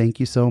you. Thank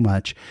you so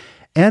much.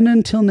 And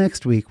until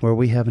next week, where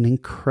we have an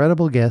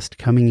incredible guest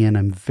coming in,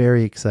 I'm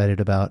very excited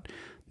about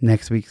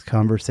next week's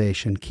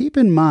conversation. Keep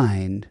in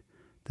mind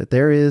that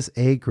there is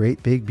a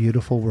great, big,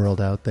 beautiful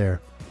world out there.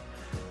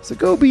 So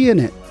go be in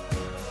it,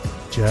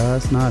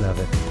 just not of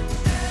it.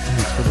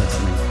 Thanks for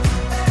listening.